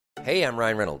Hey, I'm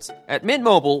Ryan Reynolds. At Mint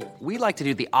Mobile, we like to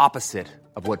do the opposite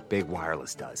of what Big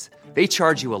Wireless does. They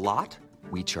charge you a lot,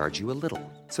 we charge you a little.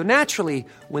 So naturally,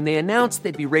 when they announced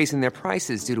they'd be raising their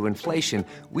prices due to inflation,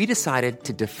 we decided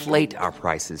to deflate our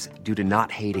prices due to not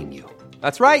hating you.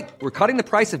 That's right. We're cutting the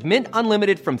price of Mint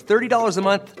Unlimited from $30 a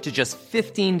month to just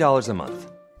 $15 a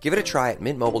month. Give it a try at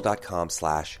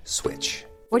mintmobile.com/switch.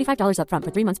 $45 up front for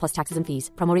 3 months plus taxes and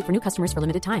fees. Promo rate for new customers for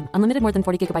limited time. Unlimited more than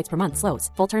 40 gigabytes per month. Slows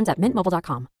full terms at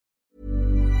mintmobile.com.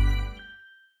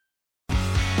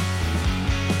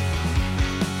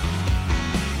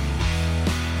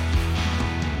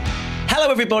 Hello,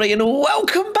 everybody, and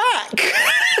welcome back.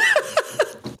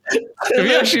 Have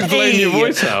you actually blown your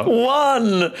voice out?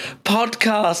 One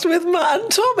podcast with Matt and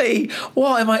Tommy.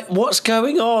 What's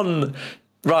going on?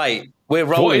 Right, we're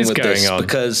rolling with this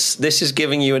because this is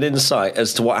giving you an insight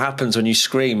as to what happens when you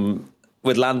scream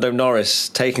with Lando Norris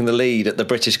taking the lead at the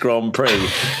British Grand Prix.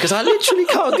 Because I literally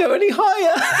can't go any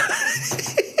higher.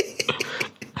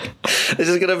 This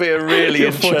is going to be a really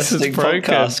interesting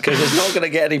podcast because it's not going to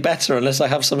get any better unless I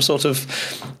have some sort of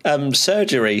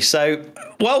surgery. So,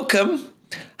 welcome.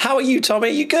 How are you, Tommy?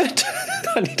 Are you good?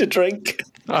 I need a drink.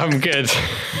 I'm good.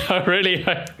 I really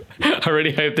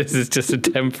hope this is just a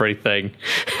temporary thing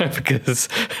because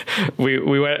we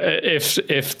were,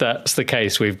 if that's the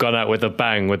case, we've gone out with a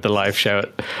bang with the live show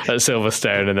at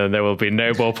Silverstone, and then there will be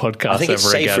no more podcasts. I think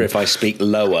it's safer if I speak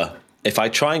lower. If I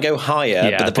try and go higher,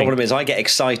 but the problem is I get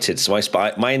excited, so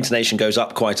my intonation goes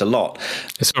up quite a lot.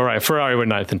 It's all right. Ferrari were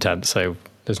 9th and 10th, so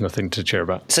there's nothing to cheer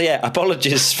about. So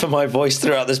apologies for my voice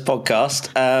throughout this podcast.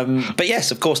 But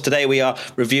yes, of course, today we are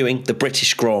reviewing the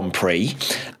British Grand Prix,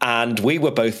 and we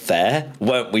were both there,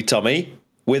 weren't we, Tommy?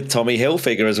 With Tommy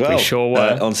Hilfiger as well. We sure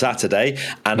were. On Saturday.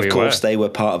 And of course, they were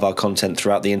part of our content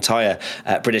throughout the entire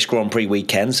British Grand Prix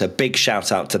weekend. So big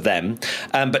shout out to them.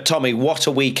 But Tommy, what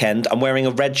a weekend. I'm wearing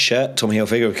a red shirt, Tommy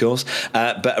Hilfiger, of course,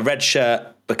 but a red shirt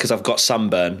because I've got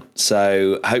sunburn.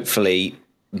 So hopefully,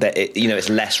 it's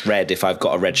less red if I've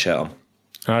got a red shirt on.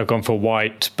 I've gone for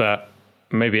white, but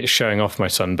maybe it's showing off my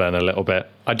sunburn a little bit.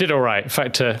 I did all right.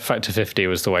 Factor 50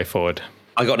 was the way forward.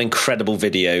 I got an incredible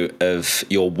video of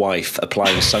your wife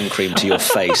applying sun cream to your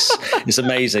face. It's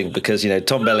amazing because,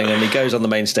 Tom Bellingham, he goes on the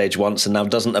main stage once and now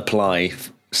doesn't apply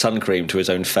sun cream to his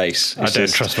own face. I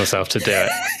don't trust myself to do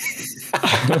it.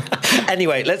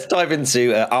 Anyway, let's dive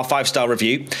into our 5-star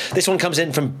review. This one comes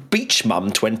in from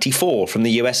Beachmum24 from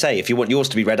the USA. If you want yours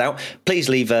to be read out, please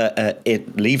leave a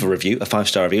review, a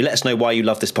 5-star review. Let us know why you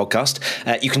love this podcast.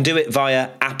 You can do it via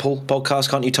Apple Podcast,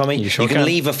 can't you, Tommy? You sure can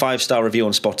leave a 5-star review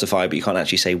on Spotify, but you can't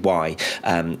actually say why.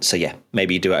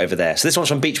 Maybe you do it over there. So this one's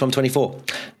from Beachmum24.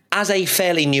 As a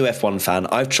fairly new F1 fan,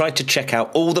 I've tried to check out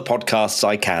all the podcasts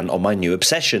I can on my new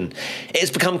obsession. It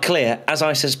has become clear, as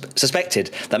I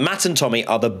suspected, that Matt and Tommy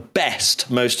are the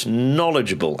best, most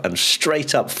knowledgeable and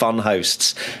straight-up fun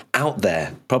hosts out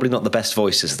there. Probably not the best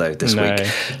voices, though, this week.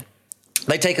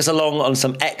 They take us along on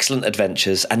some excellent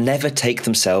adventures and never take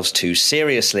themselves too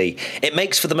seriously. It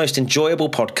makes for the most enjoyable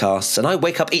podcasts, and I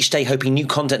wake up each day hoping new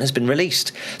content has been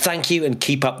released. Thank you, and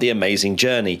keep up the amazing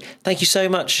journey. Thank you so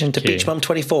much. And to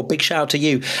Beachmum24, big shout out to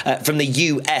you from the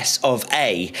US of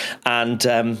A. And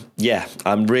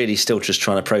I'm really still just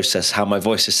trying to process how my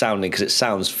voice is sounding because it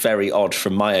sounds very odd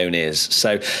from my own ears.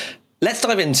 So let's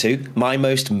dive into my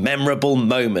most memorable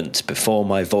moment before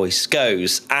my voice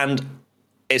goes. And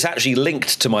it's actually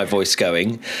linked to my voice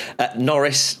going,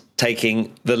 Norris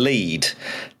taking the lead.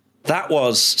 That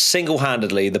was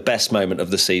single-handedly the best moment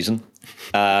of the season,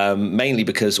 mainly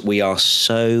because we are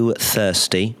so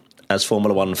thirsty as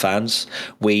Formula One fans.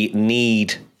 We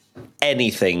need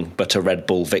anything but a Red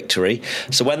Bull victory.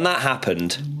 So when that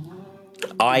happened,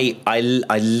 I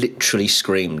literally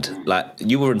screamed. Like,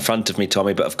 you were in front of me,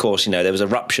 Tommy, but of course, there was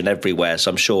eruption everywhere.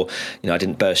 So I'm sure, I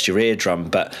didn't burst your eardrum,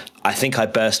 but I think I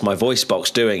burst my voice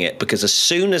box doing it because as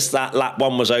soon as that lap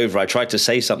one was over, I tried to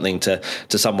say something to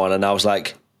someone and I was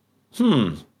like,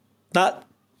 that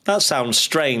sounds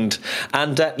strained.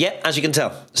 And as you can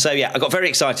tell. So I got very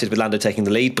excited with Lando taking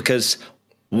the lead because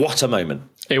what a moment.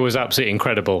 It was absolutely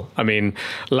incredible. I mean,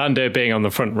 Lando being on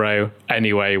the front row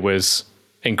anyway was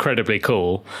incredibly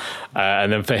cool.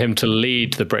 And then for him to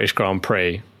lead the British Grand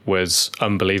Prix was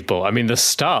unbelievable. I mean, the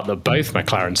start that both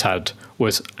McLarens had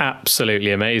was absolutely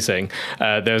amazing.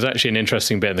 There was actually an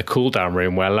interesting bit in the cool-down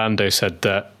room where Lando said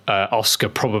that Oscar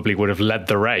probably would have led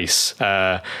the race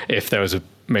if there was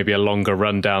maybe a longer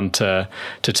run down to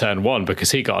turn one,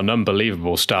 because he got an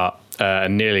unbelievable start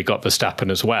and nearly got Verstappen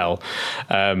as well.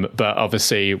 But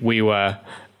obviously we were,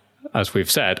 as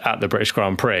we've said, at the British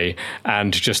Grand Prix,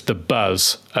 and just the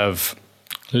buzz of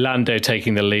Lando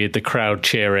taking the lead, the crowd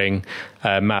cheering,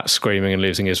 Matt screaming and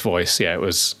losing his voice. Yeah, it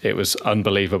was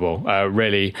unbelievable.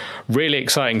 Really, really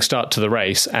exciting start to the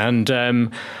race. And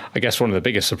I guess one of the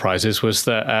biggest surprises was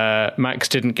that Max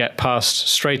didn't get past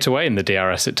straight away in the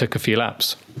DRS. It took a few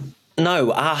laps.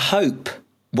 No, our hope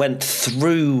went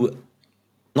through,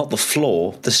 not the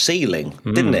floor, the ceiling,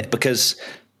 didn't it? Because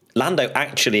Lando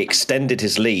actually extended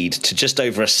his lead to just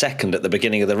over a second at the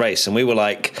beginning of the race. And we were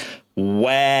like,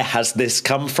 where has this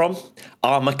come from?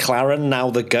 Are McLaren now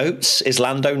the GOATs? Is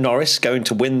Lando Norris going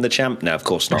to win the champ? No, of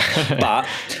course not. But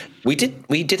we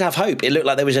did have hope. It looked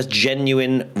like there was a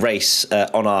genuine race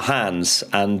on our hands.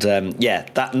 And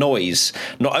that noise,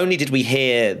 not only did we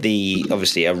hear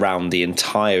obviously around the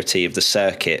entirety of the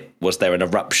circuit, was there an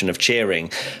eruption of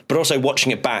cheering, but also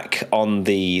watching it back on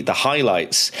the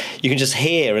highlights, you can just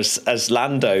hear as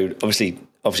Lando, obviously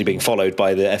being followed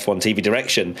by the F1 TV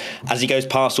direction, as he goes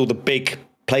past all the big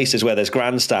places where there's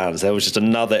grandstands, there was just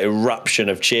another eruption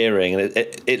of cheering, and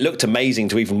it looked amazing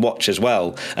to even watch as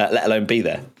well, let alone be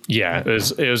there. Yeah,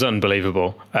 it was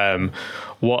unbelievable.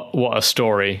 What a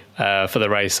story for the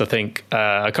race. I think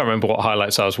I can't remember what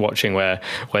highlights I was watching where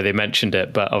they mentioned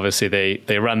it, but obviously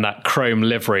they ran that chrome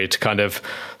livery to kind of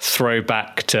throw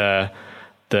back to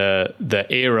the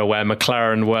era where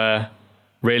McLaren were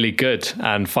really good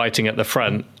and fighting at the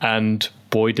front, and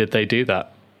boy did they do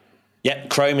that. Yeah,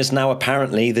 chrome is now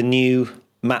apparently the new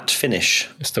matte finish.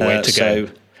 It's the way to go.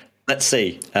 So let's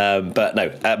see. But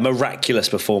no, miraculous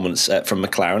performance from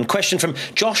McLaren. Question from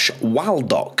Josh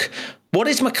Waldock. What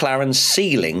is McLaren's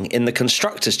ceiling in the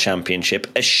Constructors' Championship,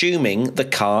 assuming the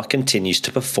car continues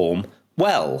to perform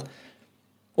well?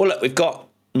 Well, look, we've got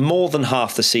more than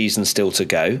half the season still to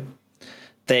go.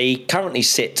 They currently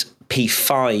sit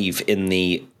P5 in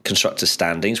the Constructors'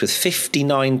 standings with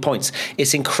 59 points.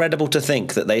 It's incredible to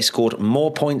think that they scored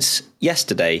more points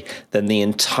yesterday than the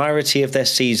entirety of their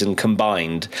season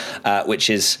combined, which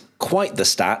is quite the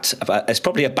stat. It's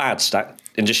probably a bad stat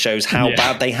and just shows how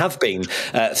bad they have been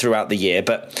throughout the year.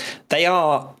 But they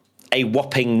are a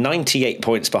whopping 98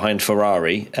 points behind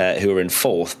Ferrari, who are in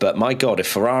fourth. But my God, if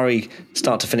Ferrari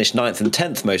start to finish 9th and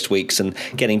 10th most weeks and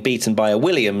getting beaten by a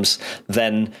Williams,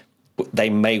 then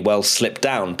they may well slip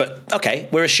down. But okay,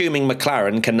 we're assuming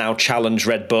McLaren can now challenge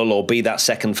Red Bull or be that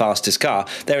second fastest car.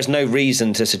 There is no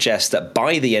reason to suggest that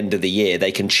by the end of the year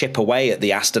they can chip away at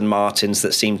the Aston Martins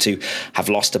that seem to have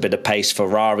lost a bit of pace.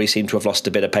 Ferrari seem to have lost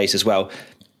a bit of pace as well.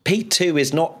 P2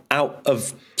 is not out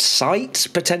of sight,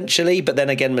 potentially, but then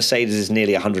again, Mercedes is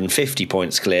nearly 150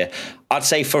 points clear. I'd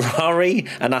say Ferrari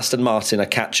and Aston Martin are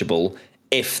catchable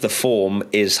if the form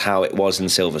is how it was in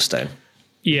Silverstone.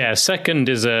 Yeah, second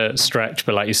is a stretch,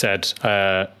 but like you said,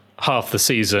 half the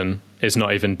season is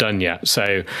not even done yet.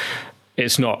 So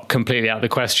it's not completely out of the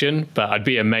question, but I'd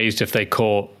be amazed if they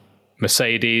caught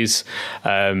Mercedes.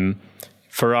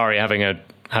 Ferrari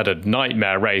had a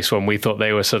nightmare race when we thought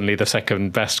they were suddenly the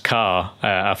second best car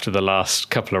after the last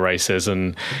couple of races,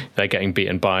 and they're getting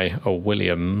beaten by a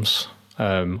Williams.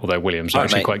 Although Williams are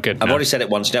actually quite good now. I've already said it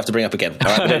once, you don't have to bring it up again. All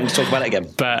right, we don't need to talk about it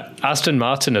again. But Aston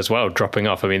Martin as well, dropping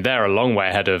off. I mean, they're a long way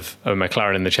ahead of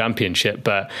McLaren in the championship,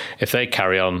 but if they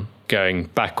carry on going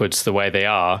backwards the way they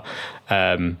are,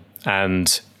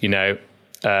 and, you know,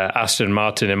 Aston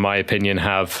Martin, in my opinion,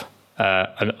 have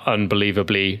an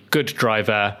unbelievably good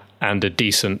driver and a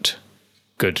decent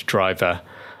good driver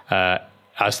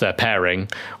as their pairing,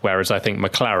 whereas I think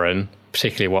McLaren,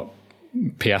 particularly what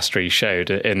Piastri showed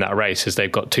in that race, is they've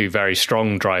got two very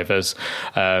strong drivers,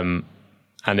 and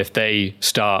if they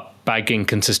start bagging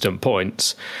consistent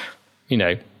points, you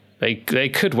know, they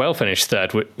could well finish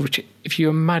third, which could you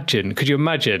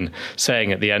imagine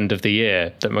saying at the end of the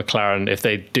year that McLaren, if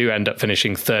they do end up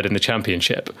finishing third in the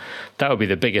championship, that would be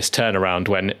the biggest turnaround,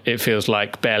 when it feels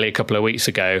like barely a couple of weeks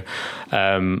ago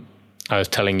I was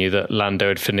telling you that Lando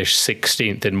had finished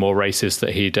 16th in more races that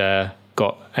he'd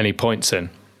got any points in.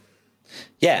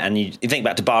 Yeah, and you think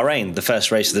back to Bahrain, the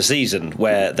first race of the season,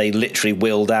 where they literally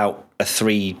wheeled out a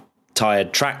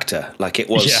 3-tired tractor. Like, it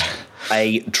was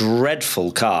a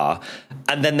dreadful car.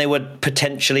 And then they were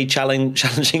potentially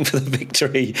challenging for the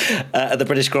victory at the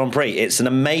British Grand Prix. It's an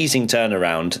amazing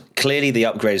turnaround. Clearly, the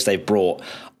upgrades they've brought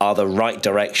are the right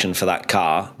direction for that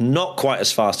car. Not quite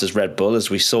as fast as Red Bull,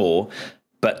 as we saw,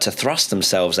 but to thrust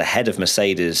themselves ahead of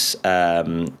Mercedes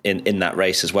in that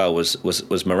race as well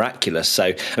was miraculous.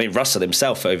 So, I mean, Russell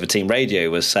himself over Team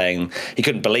Radio was saying he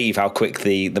couldn't believe how quick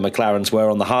the McLarens were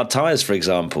on the hard tyres, for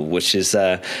example, which is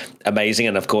amazing.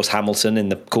 And of course, Hamilton in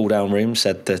the cool-down room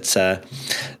said that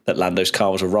Lando's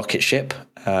car was a rocket ship,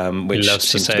 which he loves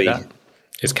seems to say to be that.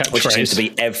 His catchphrase. Which seems to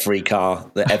be every car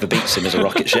that ever beats him is a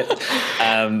rocket ship.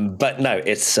 But no,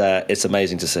 it's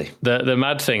amazing to see. The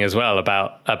mad thing as well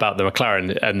about the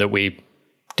McLaren, and that we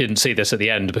didn't see this at the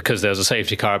end because there was a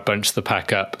safety car that bunched the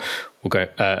pack up. We'll go,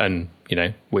 and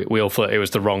we all thought it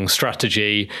was the wrong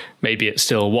strategy. Maybe it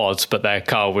still was, but their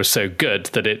car was so good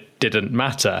that it didn't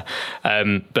matter.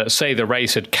 But say the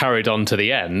race had carried on to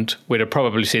the end, we'd have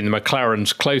probably seen the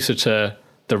McLarens closer to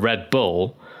the Red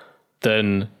Bull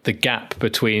than the gap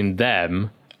between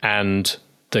them and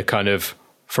the kind of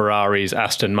Ferraris,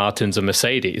 Aston Martins and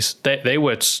Mercedes. They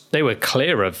were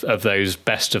clear of those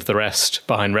best of the rest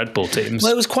behind Red Bull teams.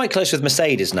 Well, it was quite close with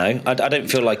Mercedes, no? I don't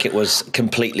feel like it was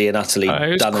completely and utterly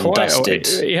done and dusted.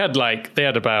 They had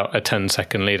about a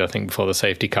 10-second lead, I think, before the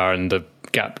safety car, and the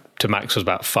gap to Max was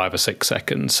about 5 or 6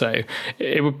 seconds. So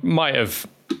it might have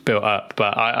built up,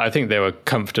 but I think they were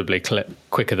comfortably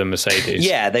quicker than Mercedes.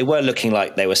 Yeah, they were looking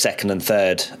like they were second and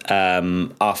third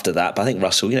after that. But I think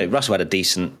Russell had a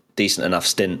decent enough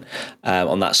stint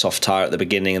on that soft tyre at the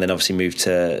beginning, and then obviously moved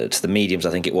to the mediums,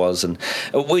 I think it was. And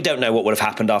we don't know what would have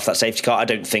happened after that safety car. I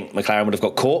don't think McLaren would have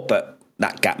got caught, but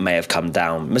that gap may have come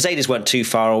down. Mercedes weren't too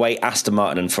far away. Aston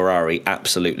Martin and Ferrari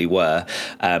absolutely were,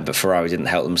 but Ferrari didn't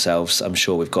help themselves. I'm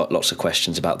sure we've got lots of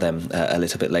questions about them a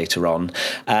little bit later on.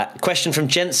 Question from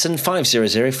Jensen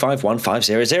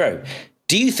 500-51500.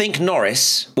 Do you think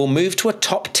Norris will move to a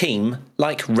top team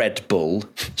like Red Bull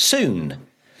soon?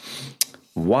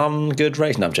 One good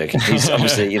race. No, I'm joking. He's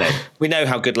obviously, we know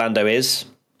how good Lando is.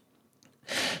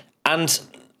 And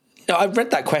I read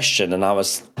that question and I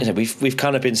was, we've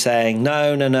kind of been saying,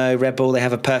 no, Red Bull, they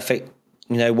have a perfect,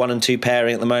 1 and 2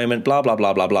 pairing at the moment, blah, blah,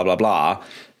 blah, blah, blah, blah, blah.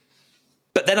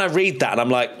 But then I read that and I'm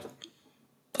like,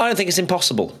 I don't think it's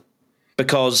impossible.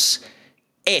 Because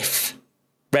if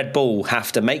Red Bull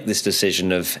have to make this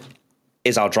decision of,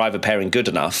 is our driver pairing good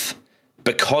enough,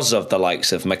 because of the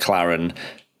likes of McLaren,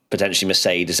 potentially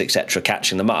Mercedes, etc.,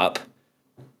 catching them up,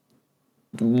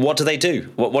 what do they do?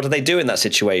 What do they do in that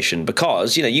situation?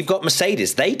 Because, you've got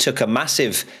Mercedes. They took a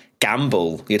massive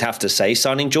gamble, you'd have to say,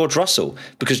 signing George Russell,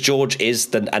 because George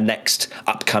is a next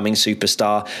upcoming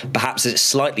superstar. Perhaps it's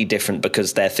slightly different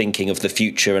because they're thinking of the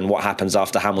future and what happens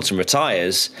after Hamilton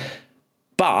retires.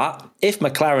 But if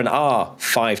McLaren are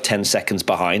 5-10 seconds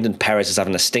behind and Perez is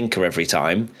having a stinker every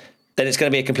time, then it's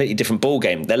going to be a completely different ball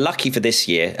game. They're lucky for this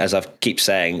year, as I keep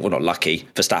saying. Well, not lucky.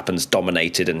 Verstappen's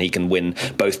dominated and he can win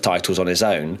both titles on his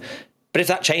own. But if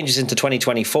that changes into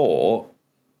 2024,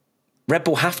 Red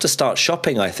Bull have to start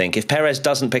shopping, I think. If Perez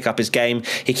doesn't pick up his game,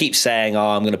 he keeps saying,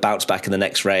 I'm going to bounce back in the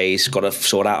next race, got to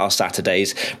sort out our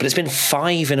Saturdays. But it's been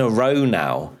 5 in a row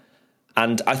now.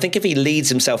 And I think if he leads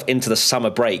himself into the summer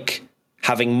break,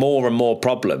 having more and more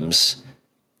problems,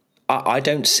 I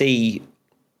don't see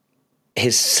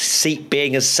his seat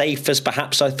being as safe as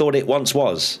perhaps I thought it once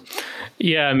was.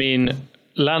 Yeah, I mean,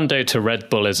 Lando to Red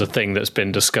Bull is a thing that's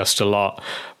been discussed a lot.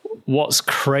 What's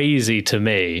crazy to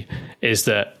me is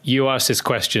that you asked this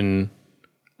question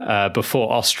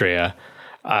before Austria,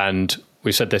 and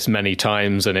we've said this many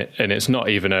times, and it's not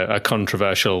even a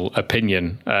controversial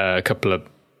opinion a couple of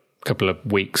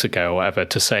weeks ago or whatever,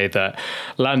 to say that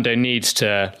Lando needs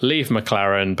to leave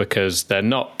McLaren because they're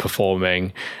not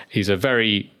performing. He's a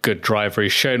very good driver.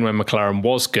 He's shown when McLaren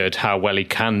was good how well he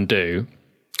can do.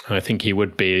 And I think he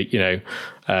would be,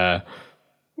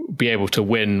 be able to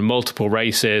win multiple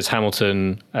races.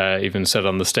 Hamilton even said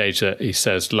on the stage that he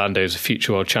says Lando's a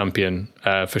future world champion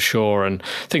for sure, and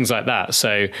things like that.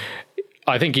 So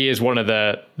I think he is one of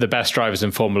the best drivers in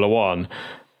Formula One.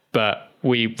 But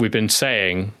we've been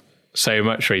saying so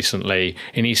much recently,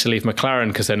 he needs to leave McLaren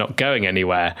because they're not going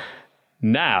anywhere.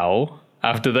 Now,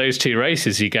 after those 2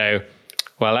 races, you go,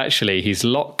 well, actually, he's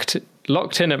locked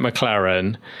in at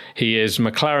McLaren. He is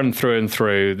McLaren through and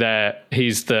through.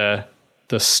 He's the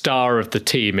star of the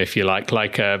team, if you like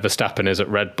Verstappen is at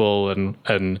Red Bull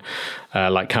and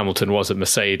like Hamilton was at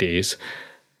Mercedes.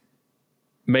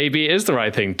 Maybe it is the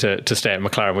right thing to stay at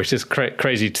McLaren, which is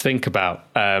crazy to think about.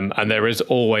 And there is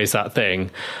always that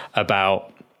thing about,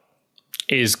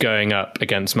 is going up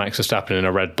against Max Verstappen in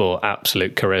a Red Bull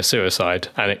absolute career suicide?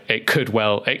 And it could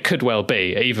well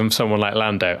be, even someone like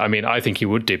Lando. I mean, I think he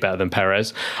would do better than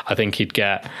Perez. I think he'd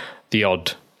get the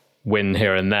odd win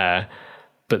here and there.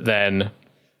 But then,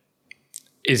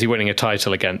 is he winning a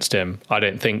title against him? I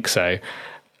don't think so.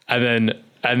 And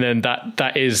then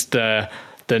that is the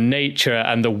nature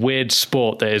and the weird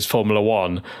sport that is Formula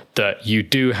One, that you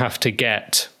do have to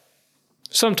get.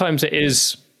 Sometimes it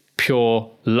is pure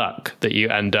luck that you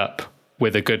end up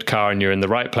with a good car and you're in the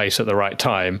right place at the right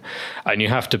time, and you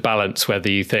have to balance whether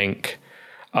you think,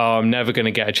 oh, I'm never going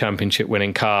to get a championship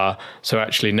winning car. So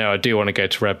actually, no, I do want to go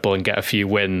to Red Bull and get a few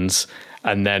wins.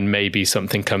 And then maybe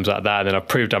something comes out of that. And then I've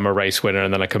proved I'm a race winner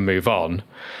and then I can move on.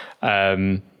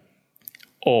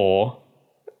 Or,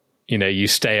 you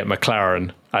stay at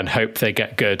McLaren and hope they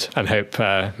get good and hope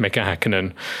Mika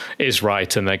Häkkinen is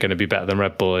right and they're going to be better than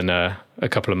Red Bull in a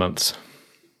couple of months.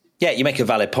 Yeah, you make a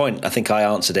valid point. I think I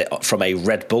answered it from a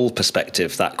Red Bull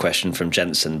perspective, that question from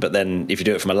Jensen. But then if you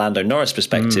do it from a Lando Norris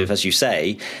perspective, as you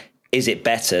say, is it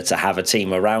better to have a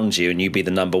team around you and you be the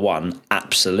number one?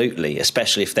 Absolutely,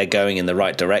 especially if they're going in the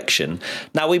right direction.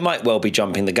 Now, we might well be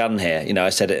jumping the gun here. I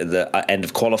said it at the end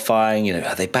of qualifying,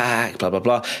 are they back, blah, blah,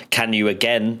 blah. Can you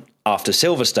again, after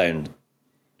Silverstone,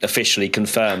 officially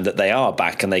confirm that they are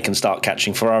back and they can start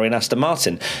catching Ferrari and Aston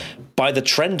Martin? By the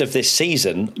trend of this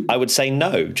season, I would say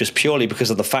no, just purely because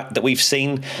of the fact that we've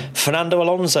seen Fernando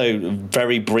Alonso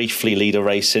very briefly lead a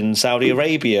race in Saudi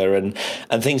Arabia and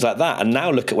things like that. And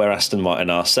now look at where Aston Martin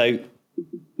are. So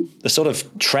the sort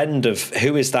of trend of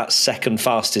who is that second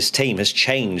fastest team has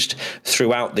changed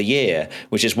throughout the year,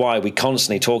 which is why we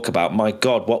constantly talk about, my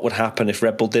God, what would happen if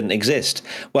Red Bull didn't exist?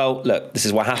 Well, look, this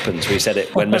is what happens. We said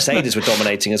it when Mercedes were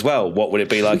dominating as well. What would it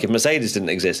be like if Mercedes didn't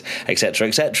exist, etc.,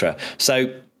 etc.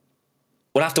 So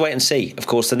we'll have to wait and see. Of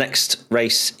course, the next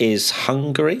race is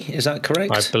Hungary. Is that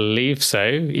correct? I believe so,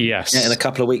 yes. Yeah, in a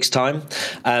couple of weeks' time.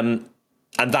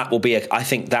 And that will be, I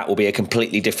think that will be a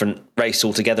completely different race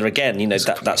altogether again.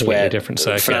 That's where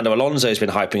Fernando Alonso has been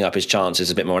hyping up his chances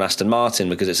a bit more on Aston Martin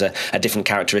because it's a different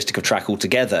characteristic of track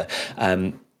altogether.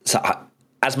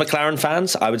 As McLaren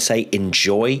fans, I would say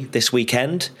enjoy this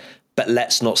weekend, but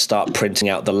let's not start printing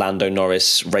out the Lando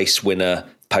Norris race winner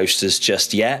posters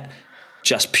just yet.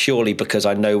 Just purely because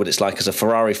I know what it's like as a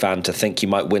Ferrari fan to think you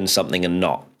might win something and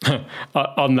not.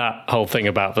 On that whole thing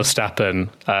about Verstappen,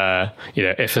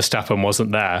 if Verstappen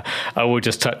wasn't there, I will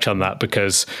just touch on that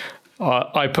because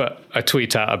I put a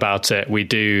tweet out about it. We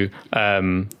do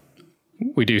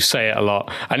say it a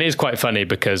lot. And it is quite funny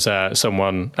because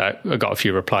someone got a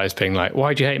few replies being like,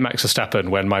 why do you hate Max Verstappen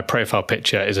when my profile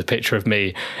picture is a picture of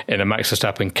me in a Max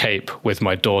Verstappen cape with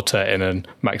my daughter in a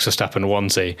Max Verstappen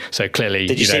onesie? So clearly...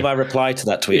 Did you see my reply to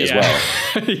that tweet as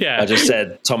well? Yeah. I just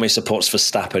said, Tommy supports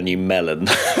Verstappen, you melon.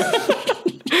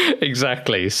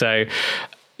 Exactly. So,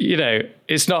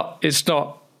 it's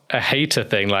not a hater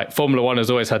thing. Like Formula One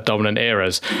has always had dominant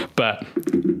eras, but...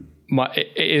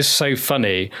 it is so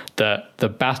funny that the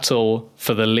battle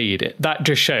for the lead, that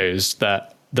just shows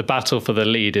that the battle for the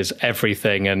lead is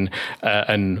everything and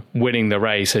winning the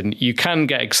race. And you can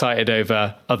get excited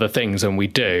over other things, and we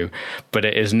do, but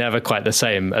it is never quite the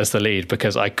same as the lead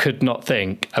because I could not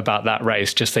think about that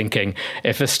race just thinking,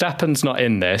 if Verstappen's not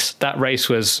in this, that race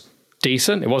was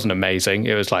decent. It wasn't amazing.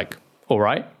 It was like, all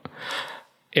right.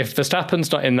 If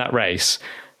Verstappen's not in that race,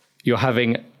 you're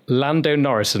having Lando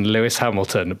Norris and Lewis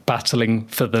Hamilton battling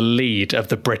for the lead of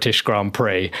the British Grand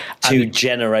Prix. Two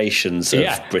generations of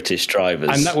British drivers.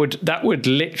 And that would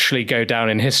literally go down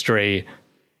in history.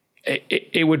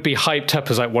 It would be hyped up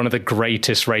as like one of the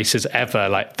greatest races ever,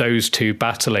 like those two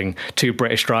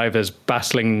British drivers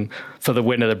battling for the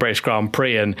win of the British Grand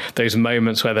Prix, and those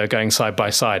moments where they're going side by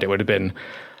side. It would have been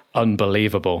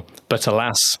unbelievable. But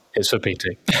alas, it's for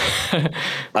PT.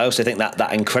 I also think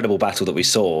that incredible battle that we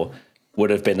saw would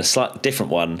have been a slightly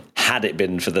different one had it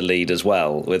been for the lead as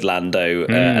well, with Lando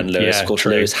and Lewis. Of course,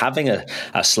 true. Lewis having a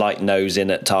slight nose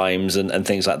in at times and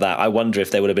things like that. I wonder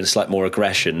if there would have been slight more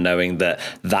aggression knowing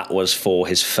that was for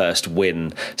his first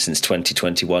win since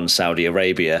 2021 Saudi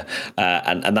Arabia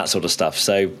and that sort of stuff.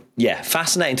 So, yeah,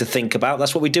 fascinating to think about.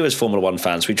 That's what we do as Formula One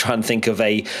fans. We try and think of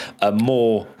a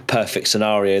more perfect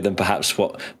scenario than perhaps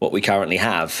what we currently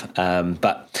have.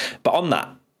 But on that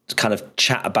kind of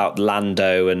chat about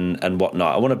Lando and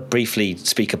whatnot, I want to briefly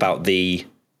speak about is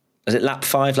it lap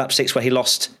 5, lap 6 where he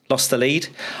lost the lead?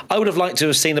 I would have liked to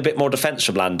have seen a bit more defence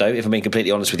from Lando, if I'm being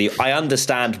completely honest with you. I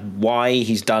understand why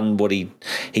he's done what he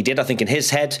did. I think in his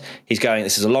head, he's going,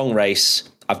 this is a long race.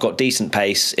 I've got decent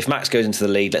pace. If Max goes into the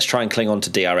lead, let's try and cling on to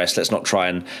DRS. Let's not try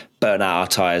and burn out our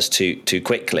tyres too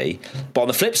quickly. But on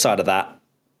the flip side of that,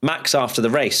 Max, after the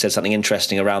race, said something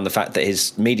interesting around the fact that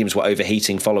his mediums were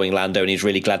overheating following Lando and he's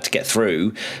really glad to get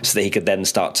through so that he could then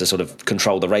start to sort of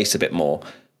control the race a bit more.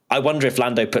 I wonder if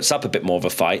Lando puts up a bit more of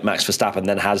a fight, Max Verstappen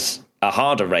then has a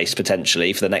harder race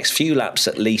potentially for the next few laps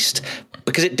at least,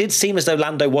 because it did seem as though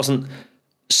Lando wasn't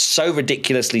so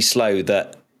ridiculously slow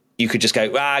that you could just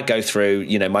go through,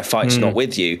 my fight's not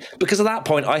with you. Because at that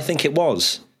point, I think it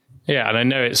was. Yeah, and I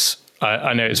know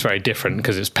it's very different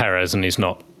because it's Perez and he's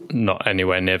not not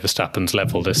anywhere near Verstappen's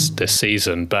level this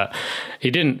season, but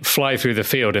he didn't fly through the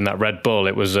field in that Red Bull.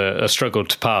 It was a struggle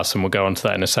to pass, and we'll go on to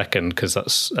that in a second, because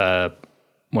that's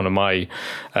one of my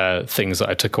things that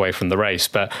I took away from the race.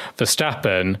 But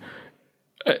Verstappen,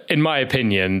 in my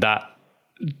opinion, that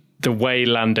the way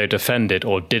Lando defended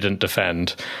or didn't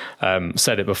defend,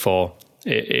 said it before,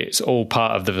 it's all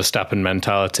part of the Verstappen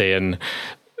mentality. And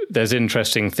there's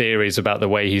interesting theories about the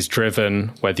way he's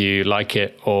driven, whether you like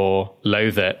it or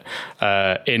loathe it,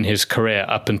 in his career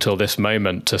up until this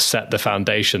moment, to set the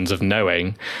foundations of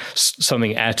knowing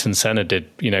something Ayrton Senna did,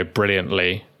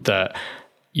 brilliantly, that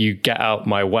you get out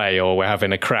my way or we're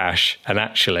having a crash. And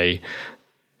actually,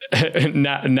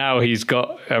 now he's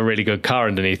got a really good car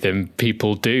underneath him,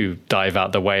 people do dive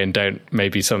out the way and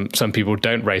maybe some people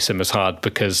don't race him as hard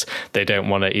because they don't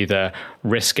want to either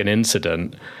risk an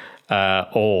incident,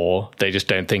 or they just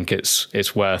don't think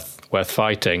it's worth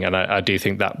fighting. And I do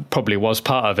think that probably was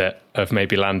part of it, of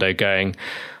maybe Lando going,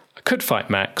 I could fight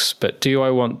Max, but do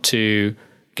I want to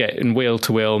get in wheel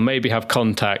to wheel, maybe have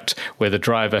contact with a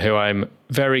driver who I'm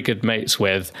very good mates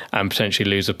with and potentially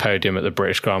lose a podium at the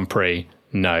British Grand Prix?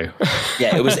 No.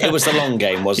 Yeah, it was the long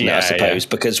game, wasn't it, I suppose,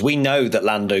 because we know that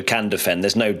Lando can defend.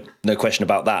 There's no question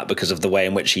about that because of the way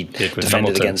in which he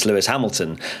defended against Lewis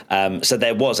Hamilton. So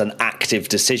there was an active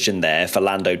decision there for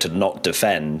Lando to not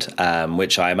defend,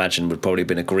 which I imagine would probably have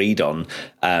been agreed on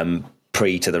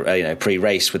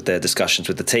pre-race with the discussions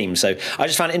with the team. So I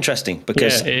just found it interesting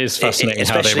because it is fascinating,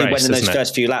 especially how they race, when in those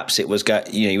first few laps it was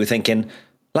you were thinking,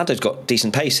 Lando's got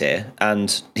decent pace here,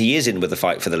 and he is in with the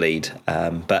fight for the lead.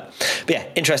 But yeah,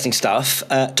 interesting stuff.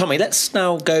 Tommy, let's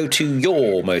now go to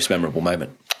your most memorable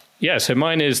moment. Yeah, so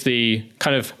mine is the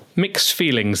kind of mixed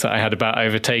feelings that I had about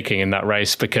overtaking in that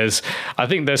race, because I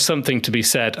think there's something to be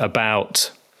said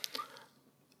about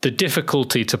the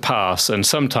difficulty to pass, and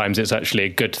sometimes it's actually a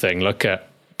good thing. Look at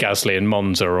Gasly in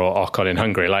Monza or Ocon in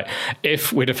Hungary. Like,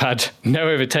 if we'd have had no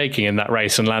overtaking in that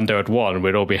race and Lando had won,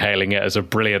 we'd all be hailing it as a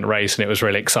brilliant race and it was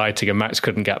really exciting and Max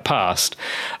couldn't get past.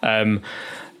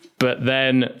 But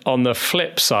then on the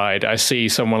flip side, I see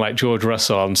someone like George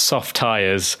Russell on soft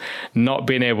tyres not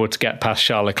being able to get past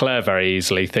Charles Leclerc very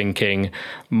easily, thinking,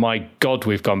 my God,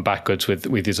 we've gone backwards with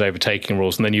these overtaking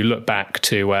rules. And then you look back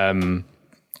to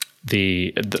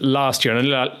the last year, and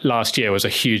last year was a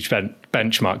huge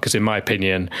benchmark, because in my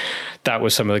opinion that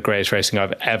was some of the greatest racing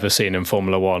I've ever seen in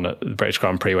Formula One at the British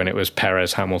Grand Prix, when it was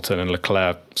Perez, Hamilton and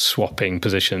Leclerc swapping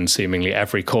positions seemingly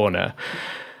every corner.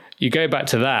 You go back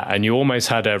to that and you almost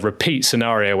had a repeat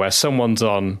scenario where someone's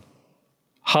on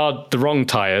hard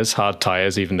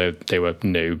tyres, even though they were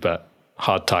new, but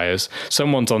hard tyres,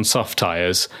 someone's on soft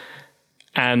tyres,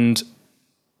 and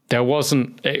there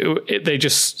wasn't. They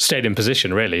just stayed in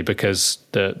position, really, because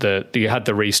you had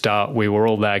the restart. We were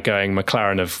all there going,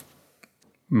 McLaren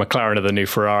are the new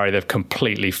Ferrari. They've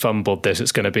completely fumbled this.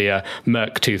 It's going to be a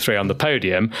Merc 2-3 on the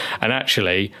podium, and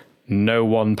actually, no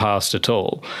one passed at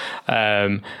all.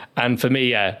 And for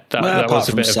me, that was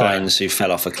a bit of Sainz, who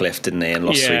fell off a cliff, didn't he, and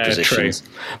lost 3 positions. True.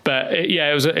 But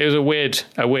it was a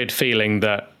weird feeling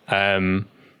that.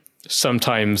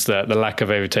 Sometimes the lack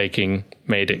of overtaking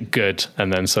made it good,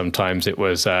 and then sometimes it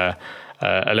was a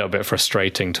little bit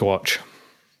frustrating to watch.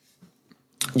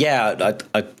 Yeah,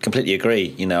 I completely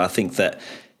agree. I think that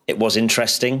it was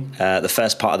interesting, the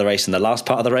first part of the race and the last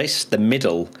part of the race. The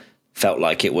middle felt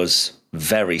like it was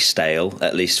very stale,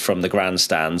 at least from the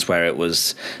grandstands, where it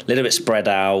was a little bit spread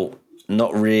out,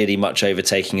 not really much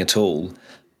overtaking at all.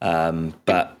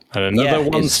 But and another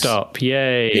one stop,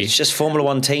 yay. It's just Formula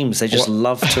One teams. They just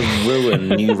love to ruin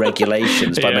new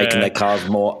regulations by making their cars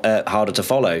more harder to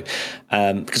follow.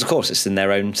 Because, of course, it's in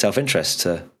their own self-interest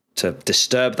to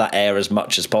disturb that air as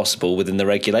much as possible within the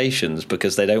regulations,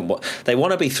 because they want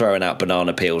to be throwing out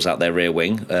banana peels out their rear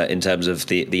wing in terms of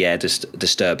the air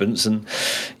disturbance. And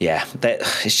yeah,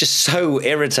 it's just so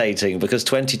irritating, because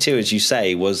 22, as you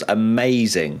say, was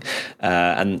amazing.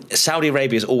 And Saudi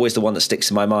Arabia is always the one that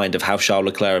sticks in my mind, of how Charles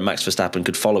Leclerc and Max Verstappen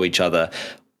could follow each other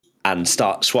and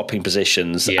start swapping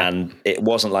positions. Yeah. And it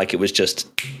wasn't like it was just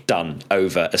done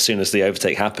over as soon as the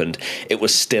overtake happened. It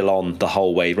was still on the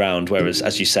whole way round. Whereas,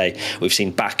 as you say, we've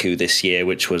seen Baku this year,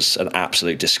 which was an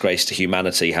absolute disgrace to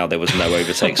humanity, how there was no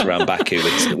overtakes around Baku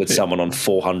with someone on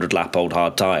 400 lap old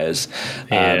hard tyres.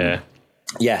 Yeah,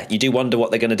 you do wonder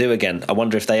what they're going to do again. I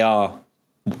wonder if they are,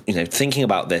 thinking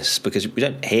about this, because we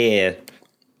don't hear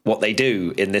what they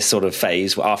do in this sort of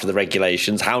phase after the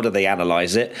regulations. How do they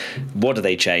analyse it? What do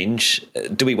they change?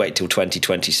 Do we wait till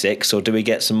 2026 or do we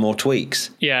get some more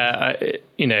tweaks? Yeah,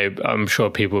 I'm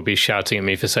sure people will be shouting at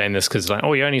me for saying this because like,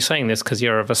 oh, you're only saying this because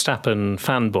you're a Verstappen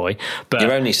fanboy. But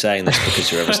you're only saying this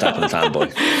because you're a Verstappen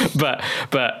fanboy.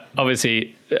 But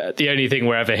obviously the only thing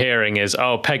we're ever hearing is,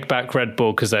 oh, peg back Red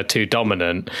Bull because they're too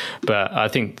dominant. But I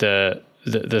think the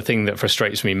thing that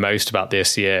frustrates me most about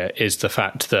this year is the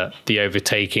fact that the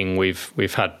overtaking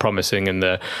we've had promising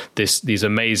and these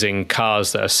amazing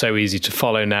cars that are so easy to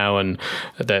follow now, and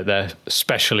they're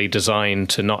specially designed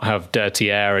to not have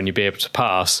dirty air and you'll be able to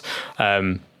pass.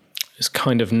 It's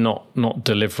kind of not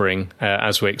delivering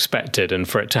as we expected, and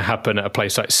for it to happen at a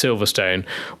place like Silverstone,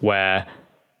 where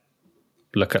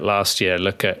look at last year,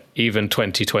 look at even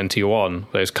 2021,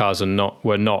 those cars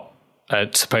were not.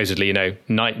 Supposedly,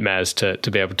 nightmares to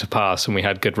be able to pass, and we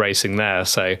had good racing there.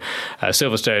 So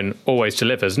Silverstone always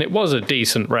delivers, and it was a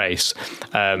decent race.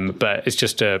 But it's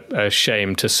just a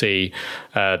shame to see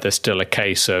there's still a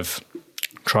case of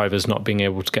drivers not being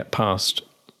able to get past.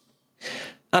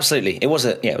 Absolutely, it was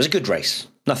a good race.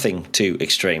 Nothing too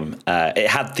extreme. It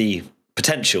had the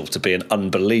potential to be an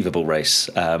unbelievable race,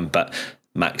 but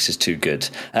Max is too good.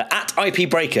 At IP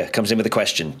Breaker comes in with a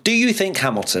question. Do you think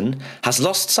Hamilton has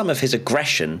lost some of his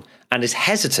aggression and is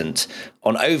hesitant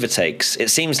on overtakes? It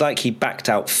seems like he backed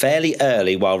out fairly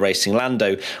early while racing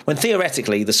Lando, when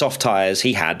theoretically the soft tyres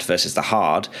he had versus the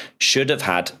hard should have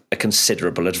had a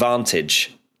considerable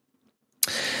advantage.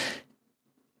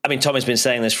 I mean, Tommy's been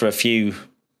saying this for a few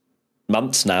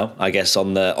months now, I guess,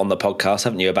 on the podcast,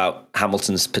 haven't you, about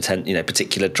Hamilton's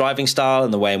particular driving style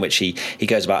and the way in which he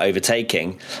goes about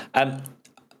overtaking. I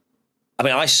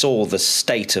mean, I saw the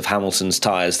state of Hamilton's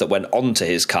tyres that went onto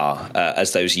his car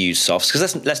as those used softs,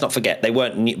 because let's not forget, they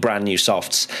weren't brand new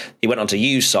softs. He went onto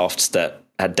used softs that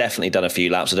had definitely done a few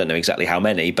laps. I don't know exactly how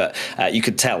many, but you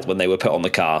could tell when they were put on the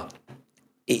car.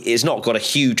 It's not got a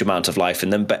huge amount of life in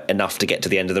them, but enough to get to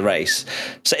the end of the race.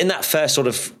 So in that first sort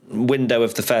of window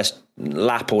of the first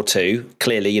lap or two,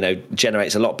 clearly,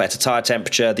 generates a lot better tyre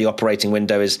temperature. The operating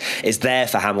window is there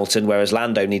for Hamilton, whereas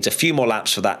Lando needs a few more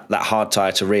laps for that hard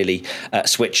tyre to really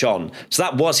switch on. So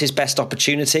that was his best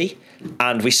opportunity,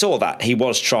 and we saw that. He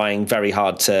was trying very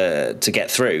hard to get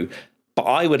through. But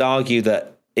I would argue that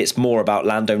it's more about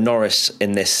Lando Norris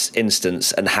in this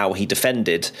instance and how he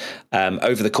defended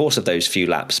over the course of those few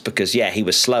laps, because, he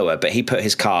was slower, but he put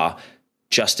his car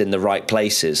just in the right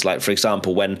places. Like, for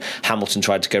example, when Hamilton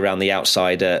tried to go around the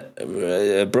outside at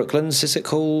Brooklands, is it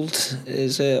called?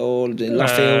 Is it? Or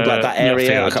Luffield, like that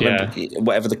area? Luffield, I can't remember.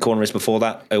 Whatever the corner is before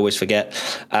that, I always forget.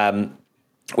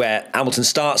 Where Hamilton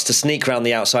starts to sneak around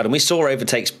the outside, and we saw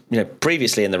overtakes,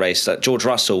 previously in the race. George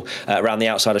Russell around the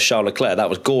outside of Charles Leclerc, that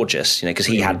was gorgeous, because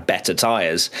he had better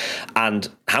tyres, and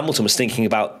Hamilton was thinking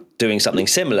about doing something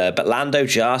similar, but Lando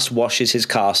just washes his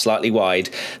car slightly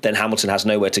wide, then Hamilton has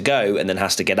nowhere to go and then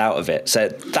has to get out of it. So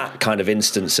that kind of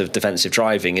instance of defensive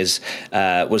driving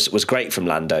was great from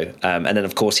Lando. And then,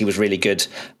 of course, he was really good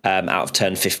out of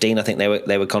turn 15. I think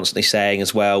they were constantly saying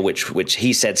as well, which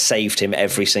he said saved him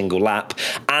every single lap,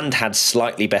 and had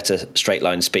slightly better straight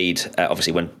line speed,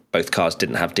 obviously when both cars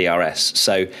didn't have DRS.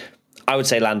 So I would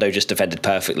say Lando just defended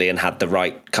perfectly and had the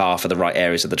right car for the right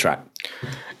areas of the track.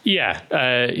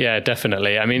 Yeah,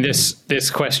 definitely. I mean,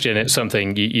 this question, it's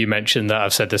something you mentioned that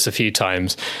I've said this a few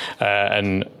times,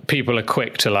 and people are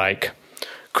quick to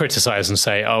criticize and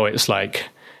say, oh, it's like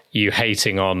you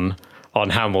hating on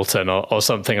Hamilton or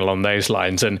something along those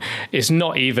lines. And it's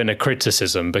not even a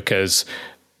criticism, because,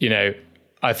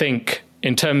 I think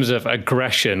in terms of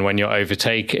aggression when you're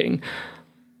overtaking,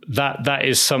 that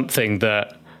is something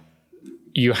that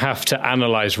you have to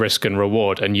analyze risk and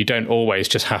reward, and you don't always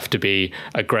just have to be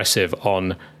aggressive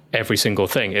on every single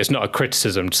thing. It's not a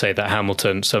criticism to say that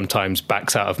Hamilton sometimes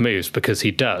backs out of moves, because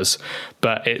he does,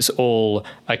 but it's all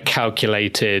a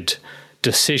calculated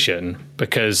decision,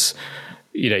 because,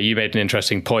 you made an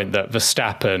interesting point that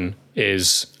Verstappen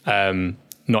is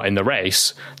not in the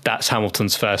race. That's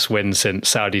Hamilton's first win since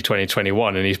Saudi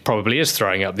 2021, and he probably is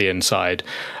throwing up the inside.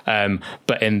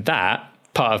 But in that,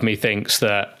 part of me thinks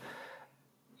that,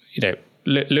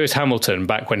 Lewis Hamilton,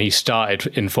 back when he started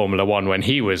in Formula One, when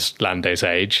he was Lando's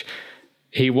age,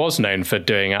 he was known for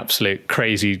doing absolute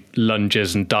crazy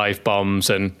lunges and dive bombs.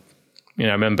 And, I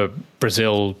remember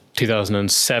Brazil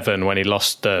 2007 when he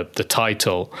lost the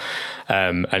title,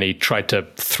 and he tried to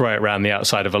throw it around the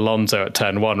outside of Alonso at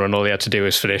turn 1 when all he had to do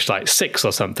was finish like 6th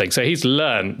or something. So he's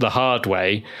learned the hard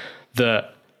way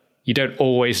that you don't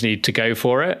always need to go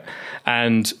for it.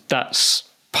 And that's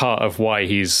part of why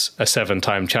he's a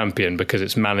 7-time champion, because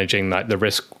it's managing like the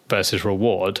risk versus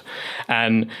reward.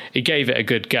 And he gave it a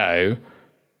good go,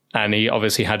 and he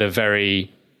obviously had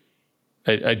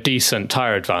a decent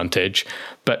tyre advantage.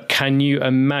 But can you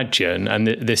imagine, and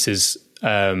this is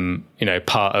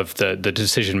part of the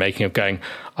decision making of going,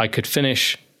 I could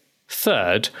finish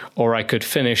third or I could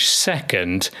finish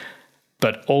second,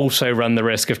 but also run the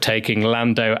risk of taking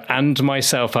Lando and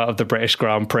myself out of the British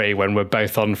Grand Prix when we're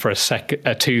both on for a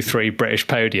 2-3 British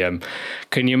podium.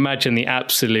 Can you imagine the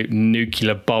absolute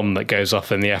nuclear bomb that goes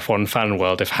off in the F1 fan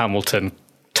world if Hamilton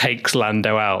takes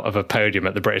Lando out of a podium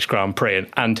at the British Grand Prix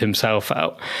and himself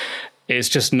out? It's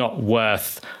just not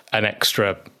worth an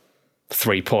extra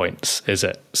 3 points, is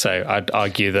it? So I'd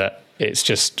argue that it's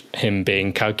just him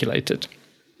being calculated.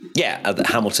 Yeah,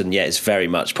 Hamilton, is very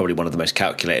much probably one of the most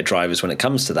calculated drivers when it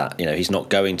comes to that. He's not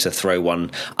going to throw one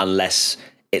unless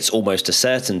it's almost a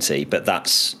certainty, but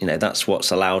that's what's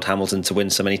allowed Hamilton to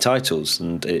win so many titles.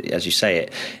 And as you say,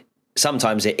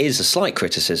 sometimes it is a slight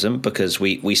criticism because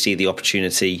we see the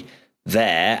opportunity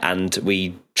there and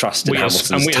we trust in Hamilton's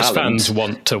talent. And we as fans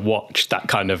want to watch that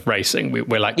kind of racing.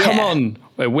 We're like, come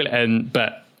on,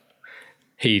 but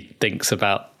he thinks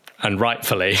about, and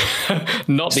rightfully,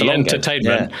 not the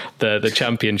entertainment, the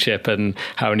championship and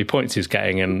how many points he's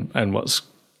getting and what's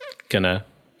gonna,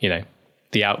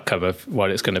 the outcome of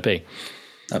what it's going to be.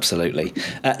 Absolutely.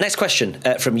 Next question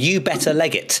from You Better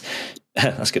Leggett.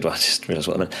 That's a good one. I just realised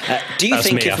what I meant. Do you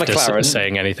think if McLaren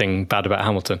saying anything bad about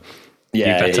Hamilton?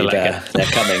 Yeah, they're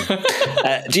coming.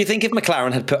 Do you think if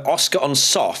McLaren had put Oscar on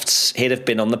softs, he'd have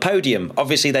been on the podium?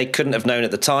 Obviously, they couldn't have known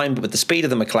at the time, but with the speed of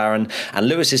the McLaren and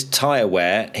Lewis's tyre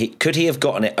wear, could he have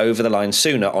gotten it over the line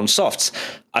sooner on softs?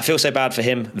 I feel so bad for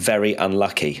him. Very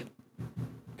unlucky.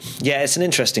 Yeah, it's an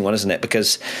interesting one, isn't it?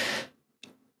 Because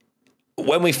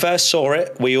when we first saw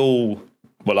it, we all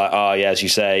were like, as you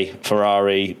say,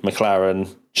 Ferrari,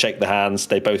 McLaren, shake the hands.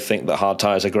 They both think that hard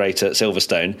tyres are great at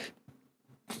Silverstone.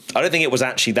 I don't think it was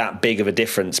actually that big of a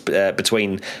difference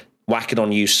between whacking on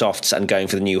new softs and going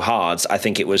for the new hards. I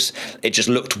think it just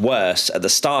looked worse at the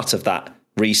start of that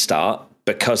restart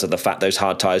because of the fact those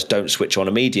hard tyres don't switch on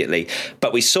immediately.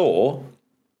 But we saw,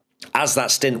 as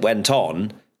that stint went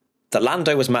on, that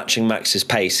Lando was matching Max's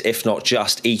pace, if not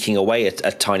just eking away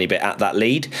a tiny bit at that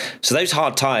lead. So those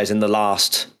hard tyres in the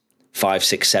last 5,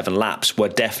 6, 7 laps were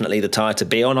definitely the tyre to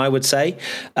be on, I would say.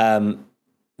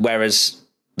 Whereas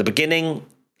the beginning,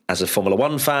 as a Formula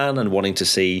One fan and wanting to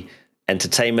see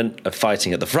entertainment of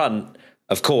fighting at the front,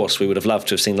 of course, we would have loved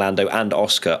to have seen Lando and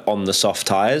Oscar on the soft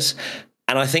tyres.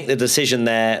 And I think the decision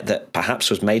there that perhaps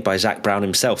was made by Zak Brown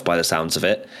himself, by the sounds of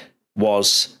it,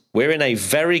 was we're in a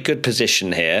very good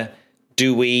position here.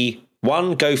 Do we,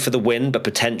 one, go for the win, but